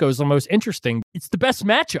Lomachenko is the most interesting. It's the best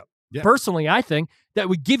matchup. Yeah. Personally, I think that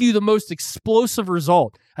would give you the most explosive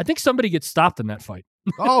result. I think somebody gets stopped in that fight.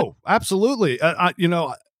 Oh, absolutely.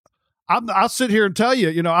 I'll sit here and tell you,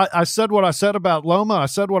 you know, I said what I said about Loma. I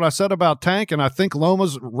said what I said about Tank, and I think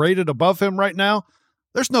Loma's rated above him right now.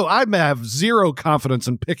 I have zero confidence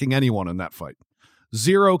in picking anyone in that fight.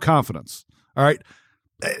 Zero confidence. All right.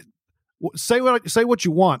 Say what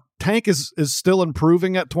you want. Tank is still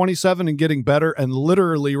improving at 27 and getting better, and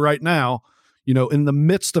literally right now, you know, in the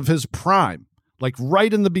midst of his prime, like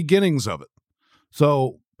right in the beginnings of it.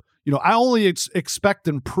 So, you know, I only expect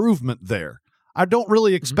improvement there. I don't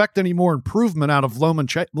really expect any more improvement out of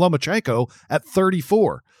Lomachenko at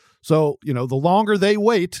 34. So, you know, the longer they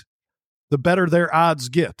wait, the better their odds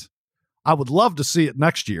get. I would love to see it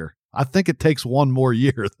next year. I think it takes one more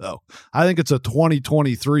year, though. I think it's a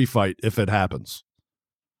 2023 fight if it happens.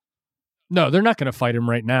 No, they're not going to fight him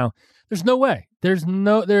right now. There's no way.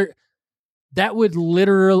 That would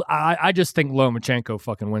literally, I just think Lomachenko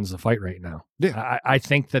fucking wins the fight right now. Yeah. I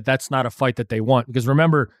think that's not a fight that they want because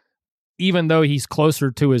remember, even though he's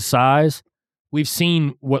closer to his size, we've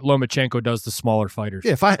seen what Lomachenko does to smaller fighters.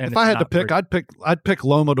 Yeah, if I had to pick, I'd pick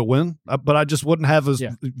Loma to win, but I just wouldn't have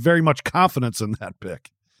very much confidence in that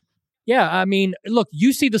pick. Yeah, I mean, look,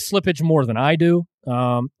 you see the slippage more than I do.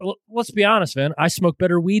 Let's be honest, man. I smoke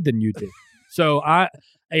better weed than you do, so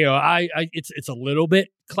it's a little bit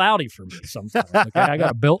cloudy for me sometimes. Okay? I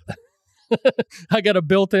got a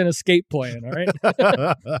built-in escape plan. All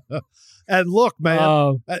right. And look,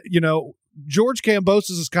 man, you know, George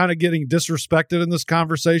Kambosos is kind of getting disrespected in this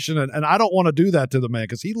conversation, and I don't want to do that to the man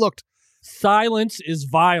because he looked. Silence is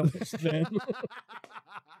violence, man.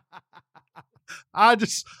 I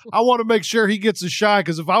want to make sure he gets his shine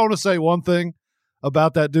because if I want to say one thing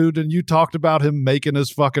about that dude, and you talked about him making his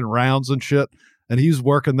fucking rounds and shit, and he's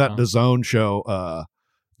working that DAZN show,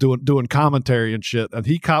 doing commentary and shit, and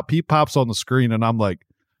he pops on the screen, and I'm like,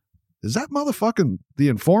 is that motherfucking the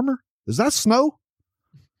Informer? Is that Snow?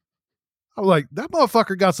 I'm like, that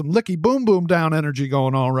motherfucker got some licky boom boom down energy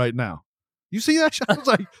going on right now. You see that shit? I was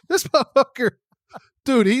like, this motherfucker,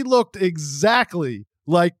 dude, he looked exactly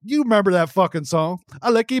like, you remember that fucking song?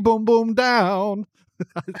 A licky boom boom down.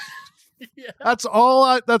 Yeah. That's all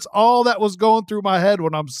that was going through my head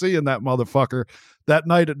when I'm seeing that motherfucker that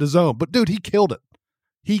night at DAZN. But dude, he killed it.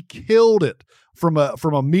 He killed it from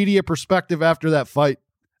a media perspective after that fight.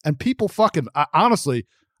 And people honestly,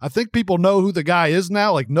 I think people know who the guy is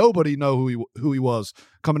now. Like nobody know who he was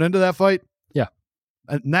coming into that fight. Yeah.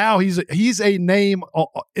 And now he's a name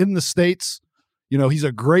in the States. You know, he's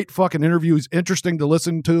a great fucking interview. He's interesting to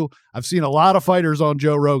listen to. I've seen a lot of fighters on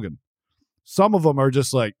Joe Rogan. Some of them are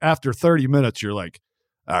just like, after 30 minutes, you're like,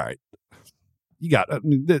 all right,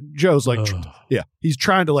 Joe's like, he's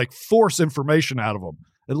trying to like force information out of him.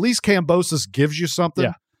 At least Kambosos gives you something.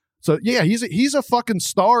 Yeah. So yeah, he's a fucking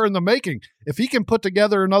star in the making. If he can put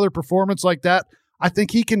together another performance like that, I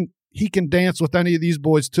think he can dance with any of these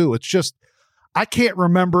boys too. It's just, I can't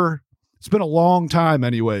remember. It's been a long time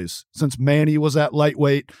anyways, since Manny was at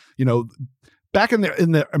lightweight, you know, back in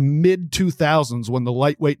the mid 2000s when the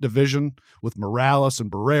lightweight division with Morales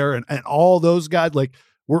and Barrera and all those guys, like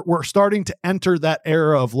we're starting to enter that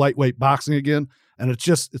era of lightweight boxing again. And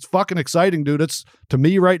it's fucking exciting, dude. It's, to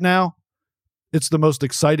me right now, it's the most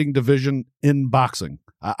exciting division in boxing.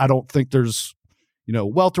 I don't think there's, you know,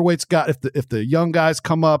 welterweight's got, if the young guys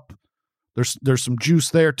come up, there's some juice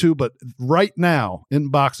there too. But right now in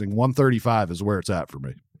boxing, 135 is where it's at for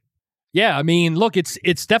me. Yeah, I mean, look,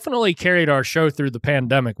 it's definitely carried our show through the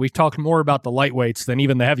pandemic. We've talked more about the lightweights than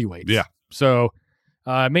even the heavyweights. Yeah. So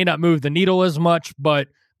it may not move the needle as much, but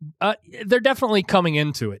they're definitely coming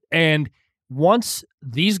into it. And once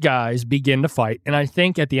these guys begin to fight, and I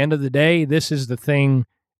think at the end of the day, this is the thing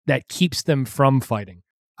that keeps them from fighting.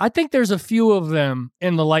 I think there's a few of them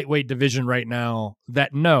in the lightweight division right now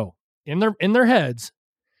that know in their heads,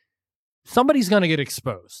 somebody's going to get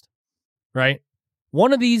exposed, right?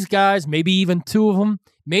 One of these guys, maybe even two of them,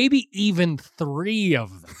 maybe even three of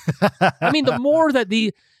them. I mean, the more that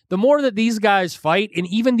these guys fight, and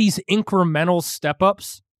even these incremental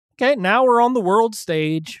step-ups, okay, now we're on the world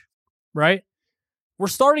stage, right? We're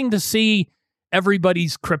starting to see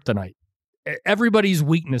everybody's kryptonite, everybody's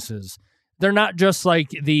weaknesses. They're not just like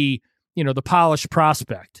the polished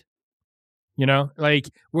prospect, like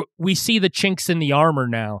we see the chinks in the armor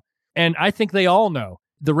now. And I think they all know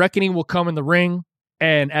the reckoning will come in the ring.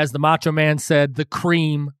 And as the Macho Man said, the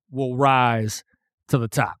cream will rise to the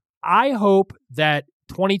top. I hope that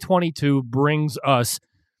 2022 brings us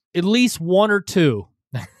at least one or two.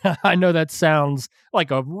 I know that sounds like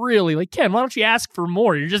Ken, why don't you ask for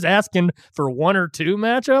more? You're just asking for one or two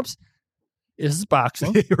matchups? This is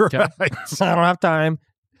boxing. Right. Okay. I don't have time.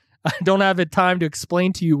 I don't have the time to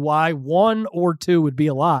explain to you why one or two would be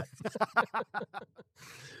a lot.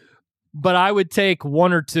 But I would take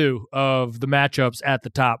one or two of the matchups at the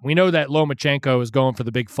top. We know that Lomachenko is going for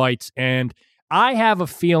the big fights, and I have a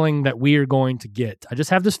feeling that we are going to get. I just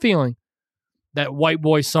have this feeling that White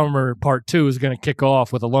Boy Summer Part 2 is going to kick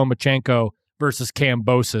off with a Lomachenko versus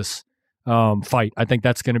Kambosos fight. I think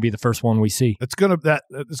that's going to be the first one we see. It's going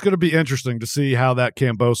to be interesting to see how that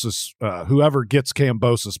Kambosos, whoever gets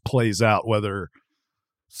Kambosos, plays out. Whether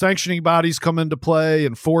sanctioning bodies come into play,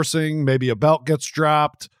 enforcing, maybe a belt gets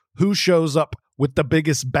dropped. Who shows up with the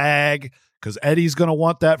biggest bag? Because Eddie's going to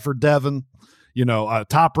want that for Devin.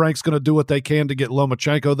 Top Rank's going to do what they can to get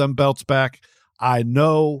Lomachenko them belts back. I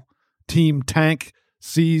know Team Tank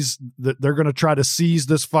sees that they're going to try to seize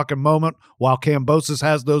this fucking moment while Kambosos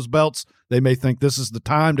has those belts. They may think this is the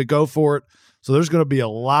time to go for it. So there's going to be a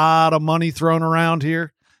lot of money thrown around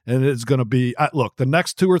here. And it's going to be, look, the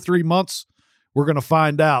next 2 or 3 months, we're going to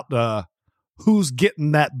find out who's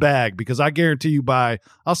getting that bag, because I guarantee you by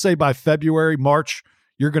February, March,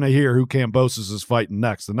 you're going to hear who Kambosos is fighting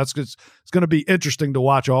next. And it's going to be interesting to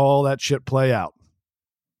watch all that shit play out.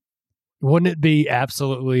 Wouldn't it be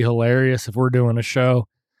absolutely hilarious if we're doing a show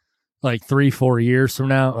like 3-4 years from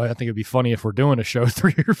now? I think it'd be funny if we're doing a show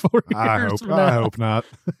 3 or 4 years from now. I hope not.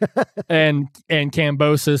 and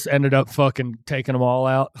Kambosos ended up fucking taking them all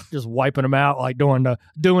out, just wiping them out, like doing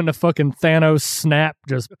the fucking Thanos snap,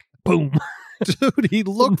 just boom. Dude, he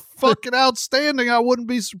looked fucking outstanding. I wouldn't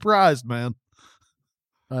be surprised, man.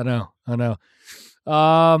 I know.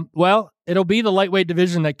 Well, it'll be the lightweight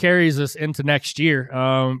division that carries us into next year.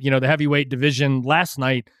 The heavyweight division last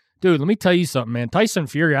night, dude, let me tell you something, man. Tyson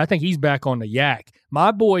Fury, I think he's back on the yak.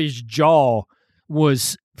 My boy's jaw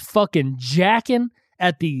was fucking jacking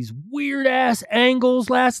at these weird ass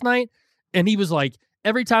angles last night. And he was like,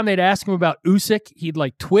 every time they'd ask him about Usyk, he'd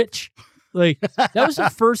like twitch. Like that was the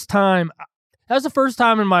first time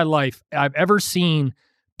in my life I've ever seen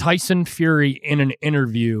Tyson Fury in an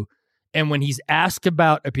interview. And when he's asked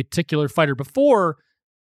about a particular fighter, before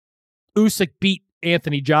Usyk beat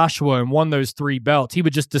Anthony Joshua and won those 3 belts, he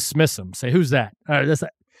would just dismiss him, say, who's that? That's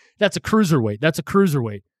a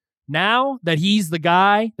cruiserweight. Now that he's the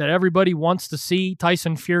guy that everybody wants to see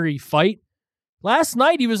Tyson Fury fight, last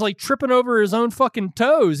night he was like tripping over his own fucking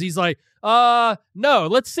toes. He's like, no,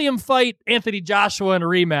 let's see him fight Anthony Joshua in a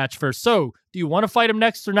rematch first. So do you want to fight him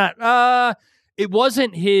next or not? It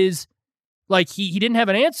wasn't his, like he didn't have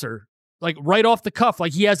an answer. Like right off the cuff,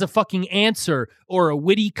 like he has a fucking answer or a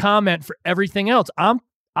witty comment for everything else.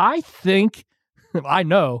 I think, I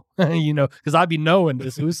know, because I'd be knowing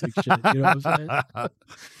this Usyk shit. You know what I'm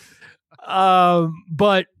saying?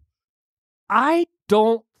 But I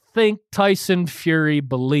don't think Tyson Fury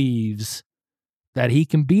believes that he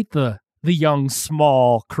can beat the young,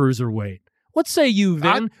 small cruiserweight. What say you,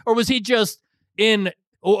 Vin? Or was he just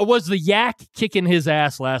or was the yak kicking his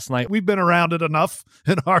ass last night? We've been around it enough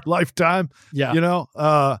in our lifetime. Yeah.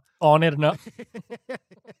 On it enough.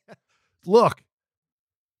 Look,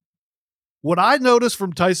 what I noticed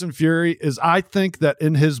from Tyson Fury is I think that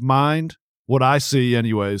in his mind, what I see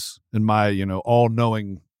anyways, in my,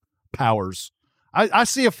 all-knowing powers, I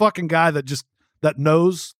see a fucking guy that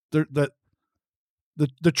knows that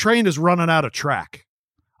the train is running out of track.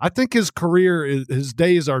 I think his his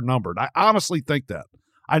days are numbered. I honestly think that.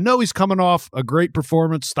 I know he's coming off a great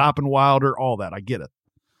performance, stopping Wilder, all that. I get it.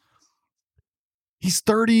 He's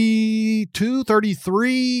 32,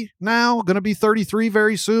 33 now, going to be 33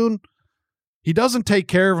 very soon. He doesn't take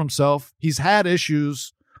care of himself. He's had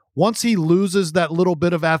issues. Once he loses that little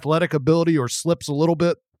bit of athletic ability or slips a little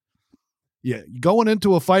bit, going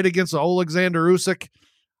into a fight against Alexander Usyk,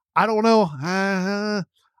 I don't know.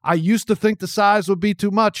 I used to think the size would be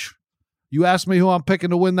too much. You ask me who I'm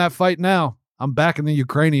picking to win that fight now. I'm backing the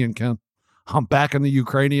Ukrainian, Ken. I'm backing the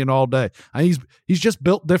Ukrainian all day. He's just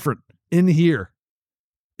built different in here.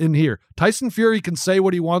 Tyson Fury can say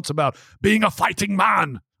what he wants about being a fighting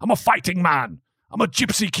man. I'm a fighting man. I'm a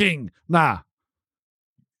gypsy king. Nah.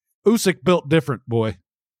 Usyk built different, boy.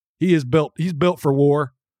 He's built for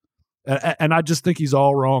war. And I just think he's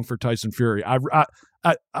all wrong for Tyson Fury. I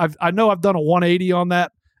know I've done a 180 on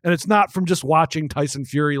that, and it's not from just watching Tyson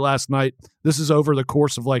Fury last night. This is over the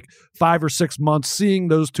course of like 5 or 6 months, seeing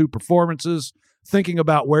those two performances, thinking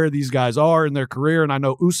about where these guys are in their career. And I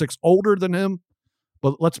know Usyk's older than him,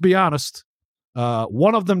 but let's be honest.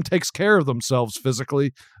 One of them takes care of themselves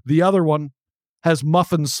physically. The other one has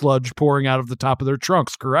muffin sludge pouring out of the top of their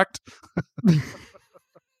trunks, correct?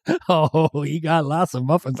 Oh, he got lots of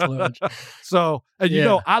muffin sludge. So, and you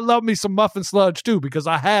know, I love me some muffin sludge too, because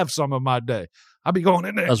I have some of my day. I'll be going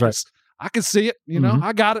in there. That's right. I can see it, you know,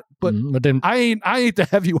 I got it, but then I ain't the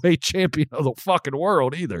heavyweight champion of the fucking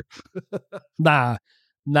world either. Nah,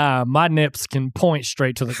 my nips can point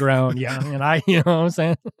straight to the ground, young, and you know what I'm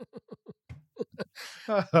saying?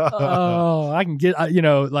 Oh, I can get,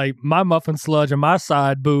 like my muffin sludge on my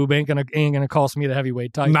side boob ain't gonna cost me the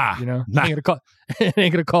heavyweight title. It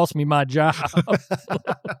ain't gonna cost me my job.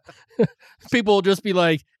 People will just be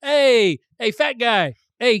like, hey, fat guy,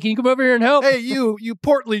 hey, can you come over here and help? Hey, you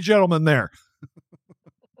portly gentleman there.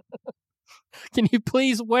 Can you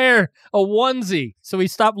please wear a onesie so we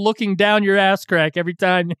stop looking down your ass crack every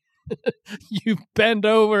time you bend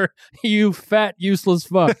over, you fat, useless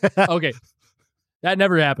fuck? Okay. That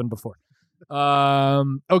never happened before.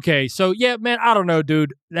 Okay, so yeah, man, I don't know,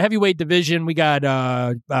 dude. The heavyweight division, we got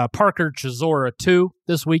Parker Chisora 2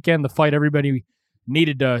 this weekend, the fight everybody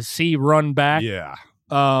needed to see run back. Yeah.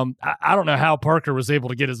 I don't know how Parker was able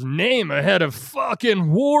to get his name ahead of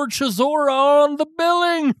fucking Ward Chisora on the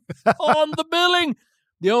billing.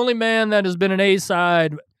 The only man that has been an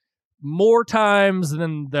A-side more times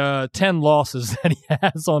than the 10 losses that he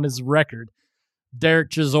has on his record. Derek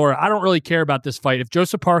Chisora. I don't really care about this fight. If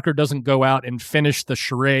Joseph Parker doesn't go out and finish the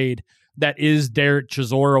charade that is Derek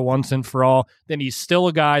Chisora once and for all, then he's still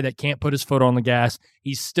a guy that can't put his foot on the gas.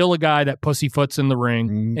 He's still a guy that pussyfoots in the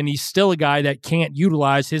ring, and he's still a guy that can't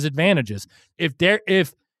utilize his advantages. If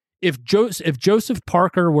Joseph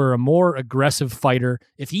Parker were a more aggressive fighter,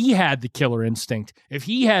 if he had the killer instinct, if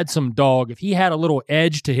he had some dog, if he had a little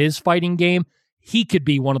edge to his fighting game, he could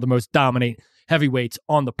be one of the most dominant heavyweights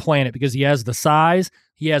on the planet because he has the size,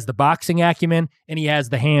 he has the boxing acumen, and he has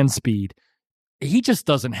the hand speed. He just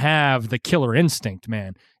doesn't have the killer instinct,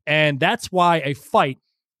 man. And that's why a fight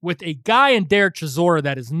with a guy in Derek Chisora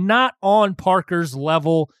that is not on Parker's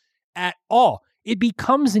level at all, it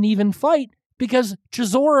becomes an even fight because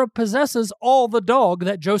Chisora possesses all the dog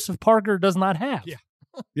that Joseph Parker does not have.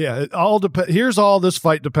 Yeah. It all here's all this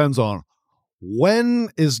fight depends on. When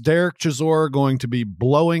is Derek Chisora going to be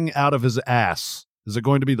blowing out of his ass? Is it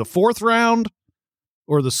going to be the 4th round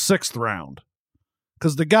or the 6th round?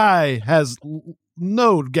 Because the guy has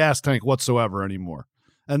no gas tank whatsoever anymore.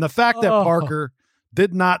 And the fact that Parker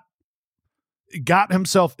got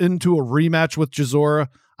himself into a rematch with Chisora,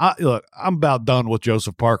 look, I'm about done with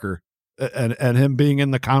Joseph Parker and him being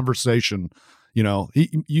in the conversation. You know,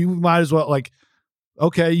 you might as well, like,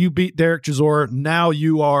 okay, you beat Derek Chisora. Now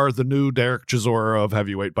you are the new Derek Chisora of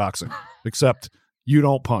heavyweight boxing, except you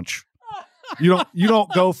don't punch. You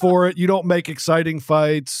don't go for it. You don't make exciting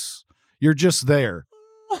fights. You're just there.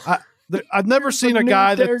 I've never seen a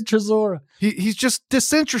guy Derek Chisora. He's just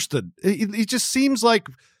disinterested. He just seems like,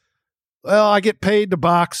 well, I get paid to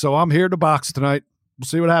box, so I'm here to box tonight. We'll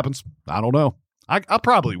see what happens. I don't know. I'll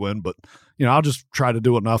probably win, but I'll just try to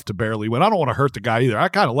do enough to barely win. I don't want to hurt the guy either. I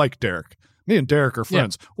kind of like Derek. Me and Derek are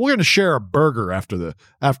friends. Yeah. We're going to share a burger after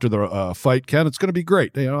the fight, Ken. It's going to be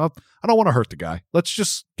great. I don't want to hurt the guy. Let's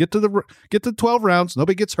just get to 12 rounds.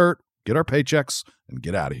 Nobody gets hurt. Get our paychecks and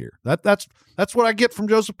get out of here. That's what I get from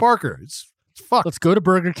Joseph Parker. It's fuck. Let's go to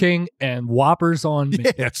Burger King and Whoppers on me.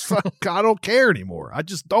 Yeah, it's fuck. I don't care anymore. I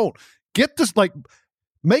just don't get this. Like,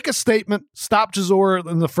 make a statement. Stop Chisora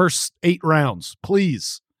in the first 8 rounds,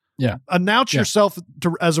 please. Yeah. Announce yourself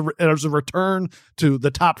as a return to the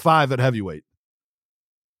top 5 at heavyweight.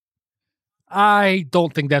 I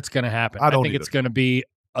don't think that's going to happen. I think it's going to be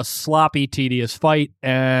a sloppy, tedious fight,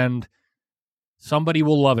 and somebody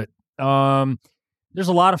will love it. There's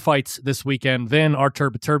a lot of fights this weekend. Then Artur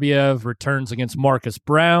Beterbiev returns against Marcus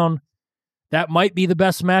Brown. That might be the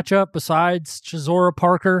best matchup besides Chisora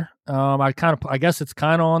Parker. I guess it's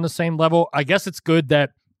kind of on the same level. I guess it's good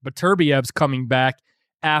that Beterbiev's coming back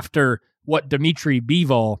after what Dmitry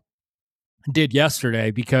Bivol did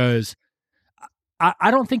yesterday, because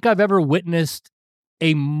I don't think I've ever witnessed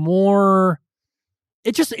a more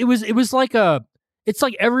was like it's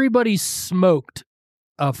like everybody smoked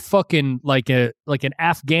a fucking like an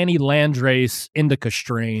Afghani landrace indica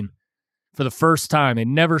strain for the first time. They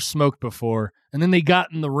never smoked before, and then they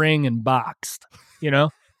got in the ring and boxed,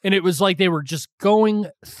 and it was like they were just going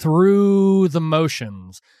through the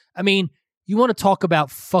motions. I mean, you want to talk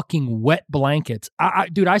about fucking wet blankets?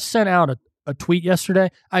 Dude, I sent out a tweet yesterday.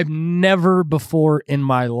 I've never before in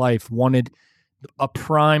my life wanted a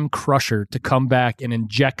prime crusher to come back and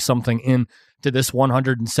inject something into this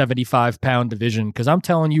 175-pound division, because I'm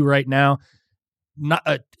telling you right now, not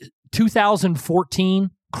a 2014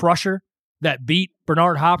 crusher that beat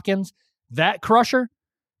Bernard Hopkins, that crusher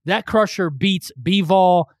beats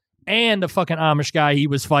Bivol and the fucking Amish guy he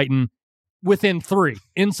was fighting within 3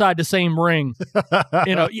 inside the same ring.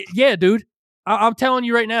 Yeah, dude, I'm telling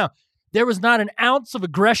you right now, there was not an ounce of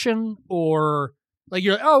aggression or like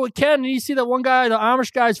you're like, oh, Ken, you see that one guy, the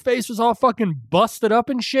Amish guy's face was all fucking busted up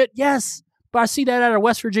and shit? Yes, but I see that at a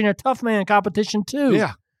West Virginia Tough Man competition too.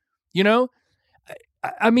 Yeah.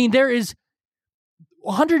 I mean, there is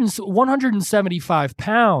 175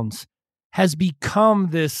 pounds has become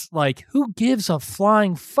this, like, who gives a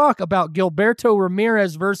flying fuck about Gilberto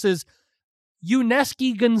Ramirez versus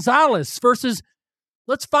Yuneski Gonzalez versus,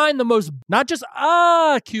 let's find the most, not just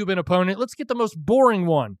Cuban opponent, let's get the most boring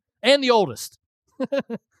one and the oldest.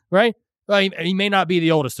 Right? Well, he may not be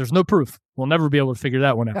the oldest. There's no proof. We'll never be able to figure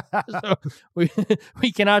that one out. So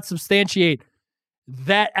we cannot substantiate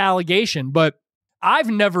that allegation. But I've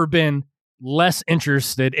never been less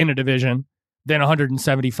interested in a division than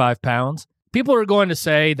 175 pounds. People are going to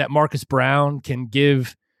say that Marcus Brown can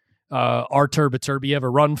give Artur Beterbiev a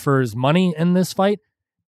run for his money in this fight.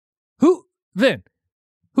 Who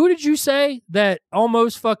did you say that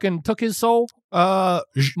almost fucking took his soul?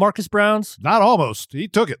 Marcus Brown's? Not almost. He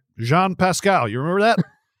took it. Jean Pascal. You remember that?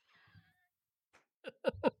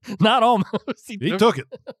 Not almost. He took it.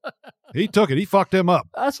 He took it. He fucked him up.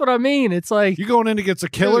 That's what I mean. It's like, you going in against a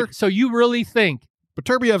killer? So you really think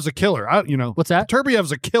Beterbiev's a killer? What's that?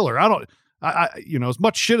 Beterbiev's a killer. As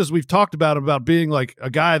much shit as we've talked about being like a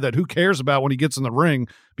guy that who cares about when he gets in the ring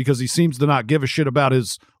because he seems to not give a shit about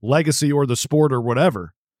his legacy or the sport or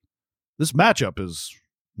whatever. This matchup is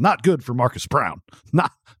not good for Marcus Brown.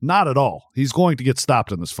 Not at all. He's going to get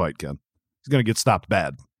stopped in this fight, Ken. He's going to get stopped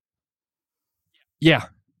bad. Yeah,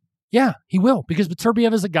 he will, because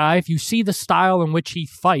Beterbiev is a guy, if you see the style in which he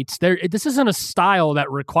fights, this isn't a style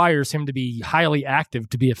that requires him to be highly active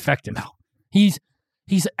to be effective. No. He's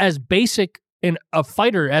as basic in a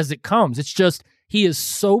fighter as it comes. It's just he is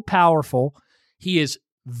so powerful. He is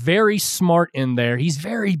very smart in there. He's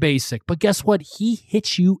very basic. But guess what? He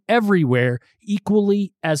hits you everywhere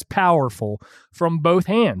equally as powerful from both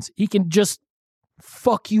hands. He can just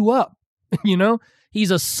fuck you up.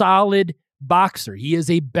 He's a solid boxer. He is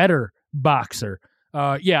a better boxer.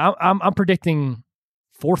 I'm predicting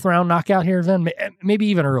 4th round knockout here, then maybe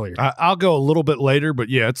even earlier. I'll go a little bit later, but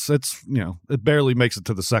yeah, it's it barely makes it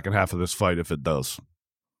to the second half of this fight if it does.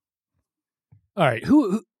 All right,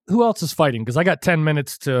 who else is fighting? Because I got 10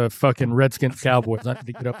 minutes to fucking Redskins Cowboys. I need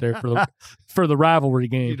to get up there for the rivalry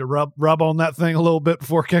game. Need to rub on that thing a little bit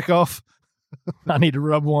before kickoff. I need to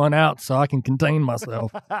rub one out so I can contain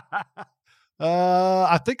myself.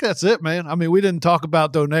 I think that's it, man. I mean, we didn't talk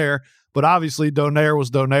about Donaire, but obviously Donaire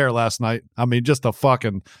was Donaire last night. I mean, just a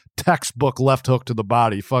fucking textbook left hook to the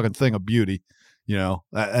body, fucking thing of beauty,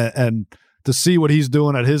 and to see what he's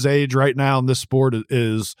doing at his age right now in this sport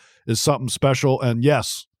is something special. And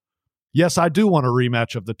yes, I do want a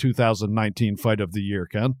rematch of the 2019 fight of the year,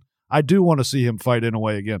 Ken. I do want to see him fight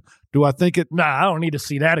Inoue again. Do I think it? Nah, I don't need to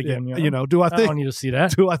see that again. I don't need to see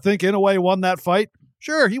that. Do I think Inoue won that fight?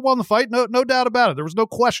 Sure, he won the fight. No doubt about it. There was no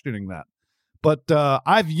questioning that. But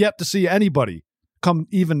I've yet to see anybody come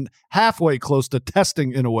even halfway close to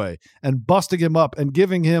testing Inoue and busting him up and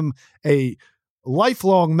giving him a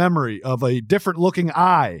lifelong memory of a different looking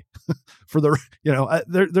eye for the,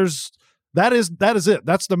 that is it.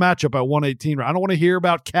 That's the matchup at 118. I don't want to hear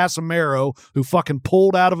about Casemiro, who fucking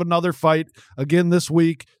pulled out of another fight again this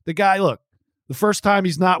week. The guy, look, the first time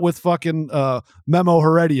he's not with fucking Memo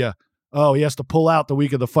Heredia. Oh, he has to pull out the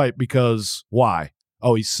week of the fight because why?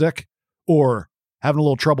 Oh, he's sick or having a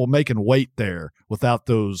little trouble making weight there without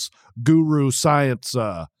those guru science,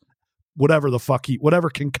 whatever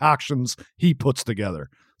concoctions he puts together.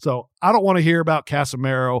 So I don't want to hear about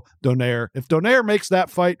Casemiro, Donaire. If Donaire makes that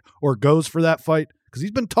fight or goes for that fight, because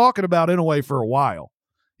he's been talking about Inoue for a while.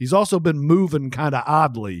 He's also been moving kind of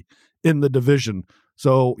oddly in the division.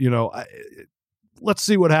 So, let's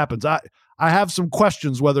see what happens. I have some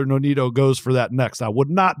questions whether Nonito goes for that next. I would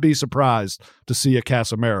not be surprised to see a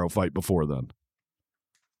Casemiro fight before then.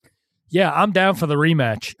 Yeah, I'm down for the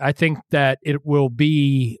rematch. I think that it will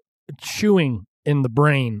be chewing in the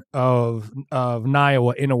brain of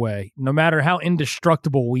Naiwa in a way. No matter how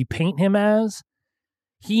indestructible we paint him as,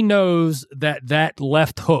 he knows that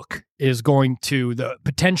left hook is going to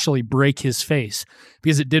potentially break his face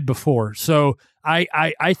because it did before. So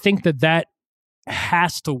I think that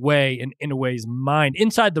has to weigh in Inoue's mind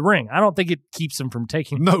inside the ring. I don't think it keeps him from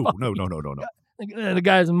taking. No. The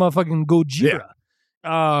guy's a motherfucking Gojira.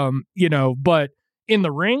 Yeah. But in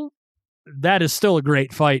the ring, that is still a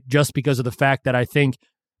great fight just because of the fact that I think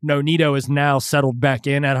Nonito is now settled back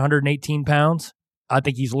in at 118 pounds. I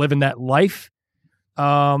think he's living that life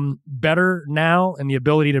better now and the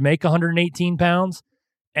ability to make 118 pounds.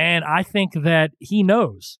 And I think that he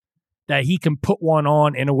knows that he can put one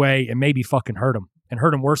on Inoue and maybe fucking hurt him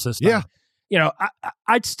worse this time. Yeah.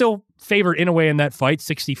 I'd still favor Inoue in that fight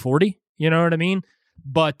 60-40. You know what I mean?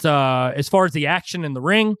 But as far as the action in the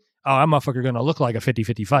ring, that motherfucker going to look like a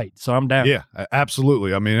 50-50 fight. So I'm down. Yeah,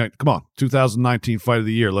 absolutely. I mean, come on. 2019 Fight of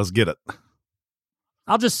the Year. Let's get it.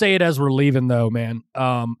 I'll just say it as we're leaving, though, man.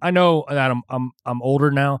 I know that I'm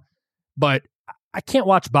older now, but I can't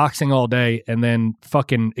watch boxing all day and then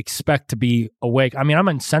fucking expect to be awake. I mean, I'm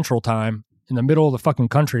in Central Time in the middle of the fucking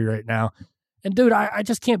country right now. And, dude, I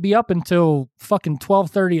just can't be up until fucking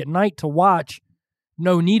 12:30 at night to watch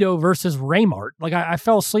Nonito versus Raymart. Like, I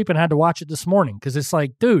fell asleep and had to watch it this morning because it's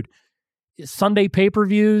like, dude, Sunday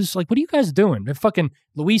pay-per-views. Like, what are you guys doing? They're fucking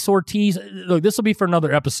Luis Ortiz. Look, this will be for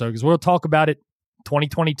another episode because we'll talk about it.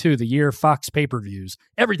 2022, the year of Fox pay-per-views.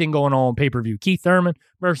 Everything going on pay-per-view. Keith Thurman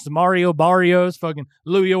versus Mario Barrios. Fucking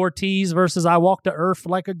Louis Ortiz versus I Walk the Earth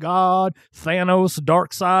Like a God. Thanos,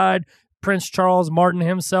 Darkseid, Prince Charles Martin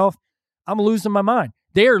himself. I'm losing my mind.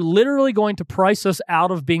 They are literally going to price us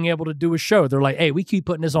out of being able to do a show. They're like, hey, we keep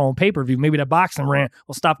putting this on pay-per-view. Maybe that boxing rant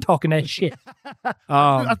will stop talking that shit.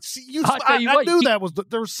 I knew there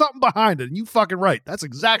was something behind it, and you fucking right. That's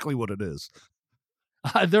exactly what it is.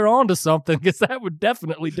 They're on to something because that would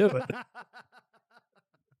definitely do it.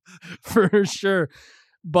 For sure.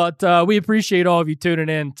 But we appreciate all of you tuning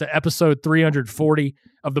in to episode 340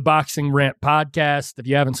 of the Boxing Rant podcast. If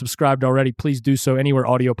you haven't subscribed already, please do so anywhere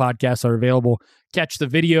audio podcasts are available. Catch the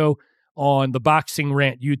video on the Boxing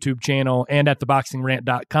Rant YouTube channel and at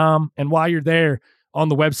theboxingrant.com. And while you're there on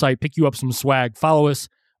the website, pick you up some swag. Follow us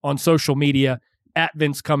on social media at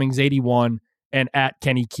Vince Cummings 81 and at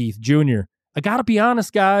Kenny Keith Jr. I got to be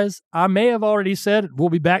honest, guys. I may have already said we'll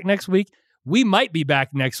be back next week. We might be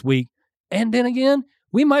back next week. And then again,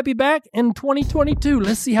 we might be back in 2022.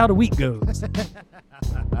 Let's see how the week goes.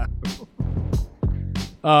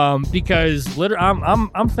 Because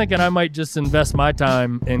I'm thinking I might just invest my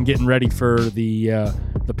time in getting ready for the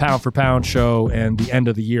Pound for Pound show and the end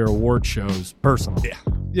of the year award shows personally.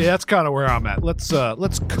 Yeah, that's kind of where I'm at. Let's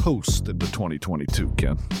coast into 2022,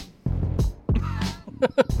 Ken.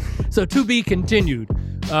 So to be continued,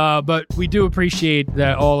 but we do appreciate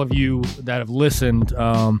that all of you that have listened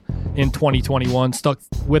in 2021 stuck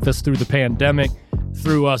with us through the pandemic,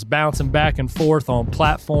 through us bouncing back and forth on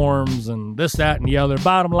platforms and this, that, and the other.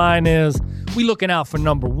 Bottom line is we looking out for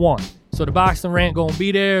number one. So the Boxing Rant gonna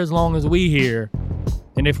be there as long as we here,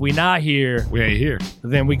 and if we not here, we ain't here.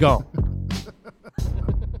 Then we gone.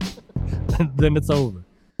 Then it's over.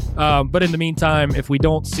 But in the meantime, if we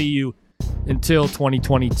don't see you until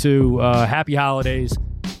 2022, happy holidays,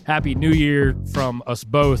 happy new year from us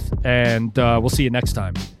both, and we'll see you next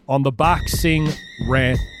time on the Boxing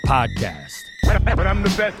Rant podcast. But I'm the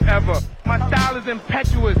best ever. My style is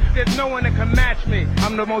impetuous. There's no one that can match me.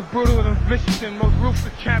 I'm the most brutal and vicious and most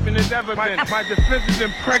ruthless champion there's ever been. My defense is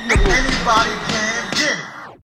impregnable. Anybody can get it.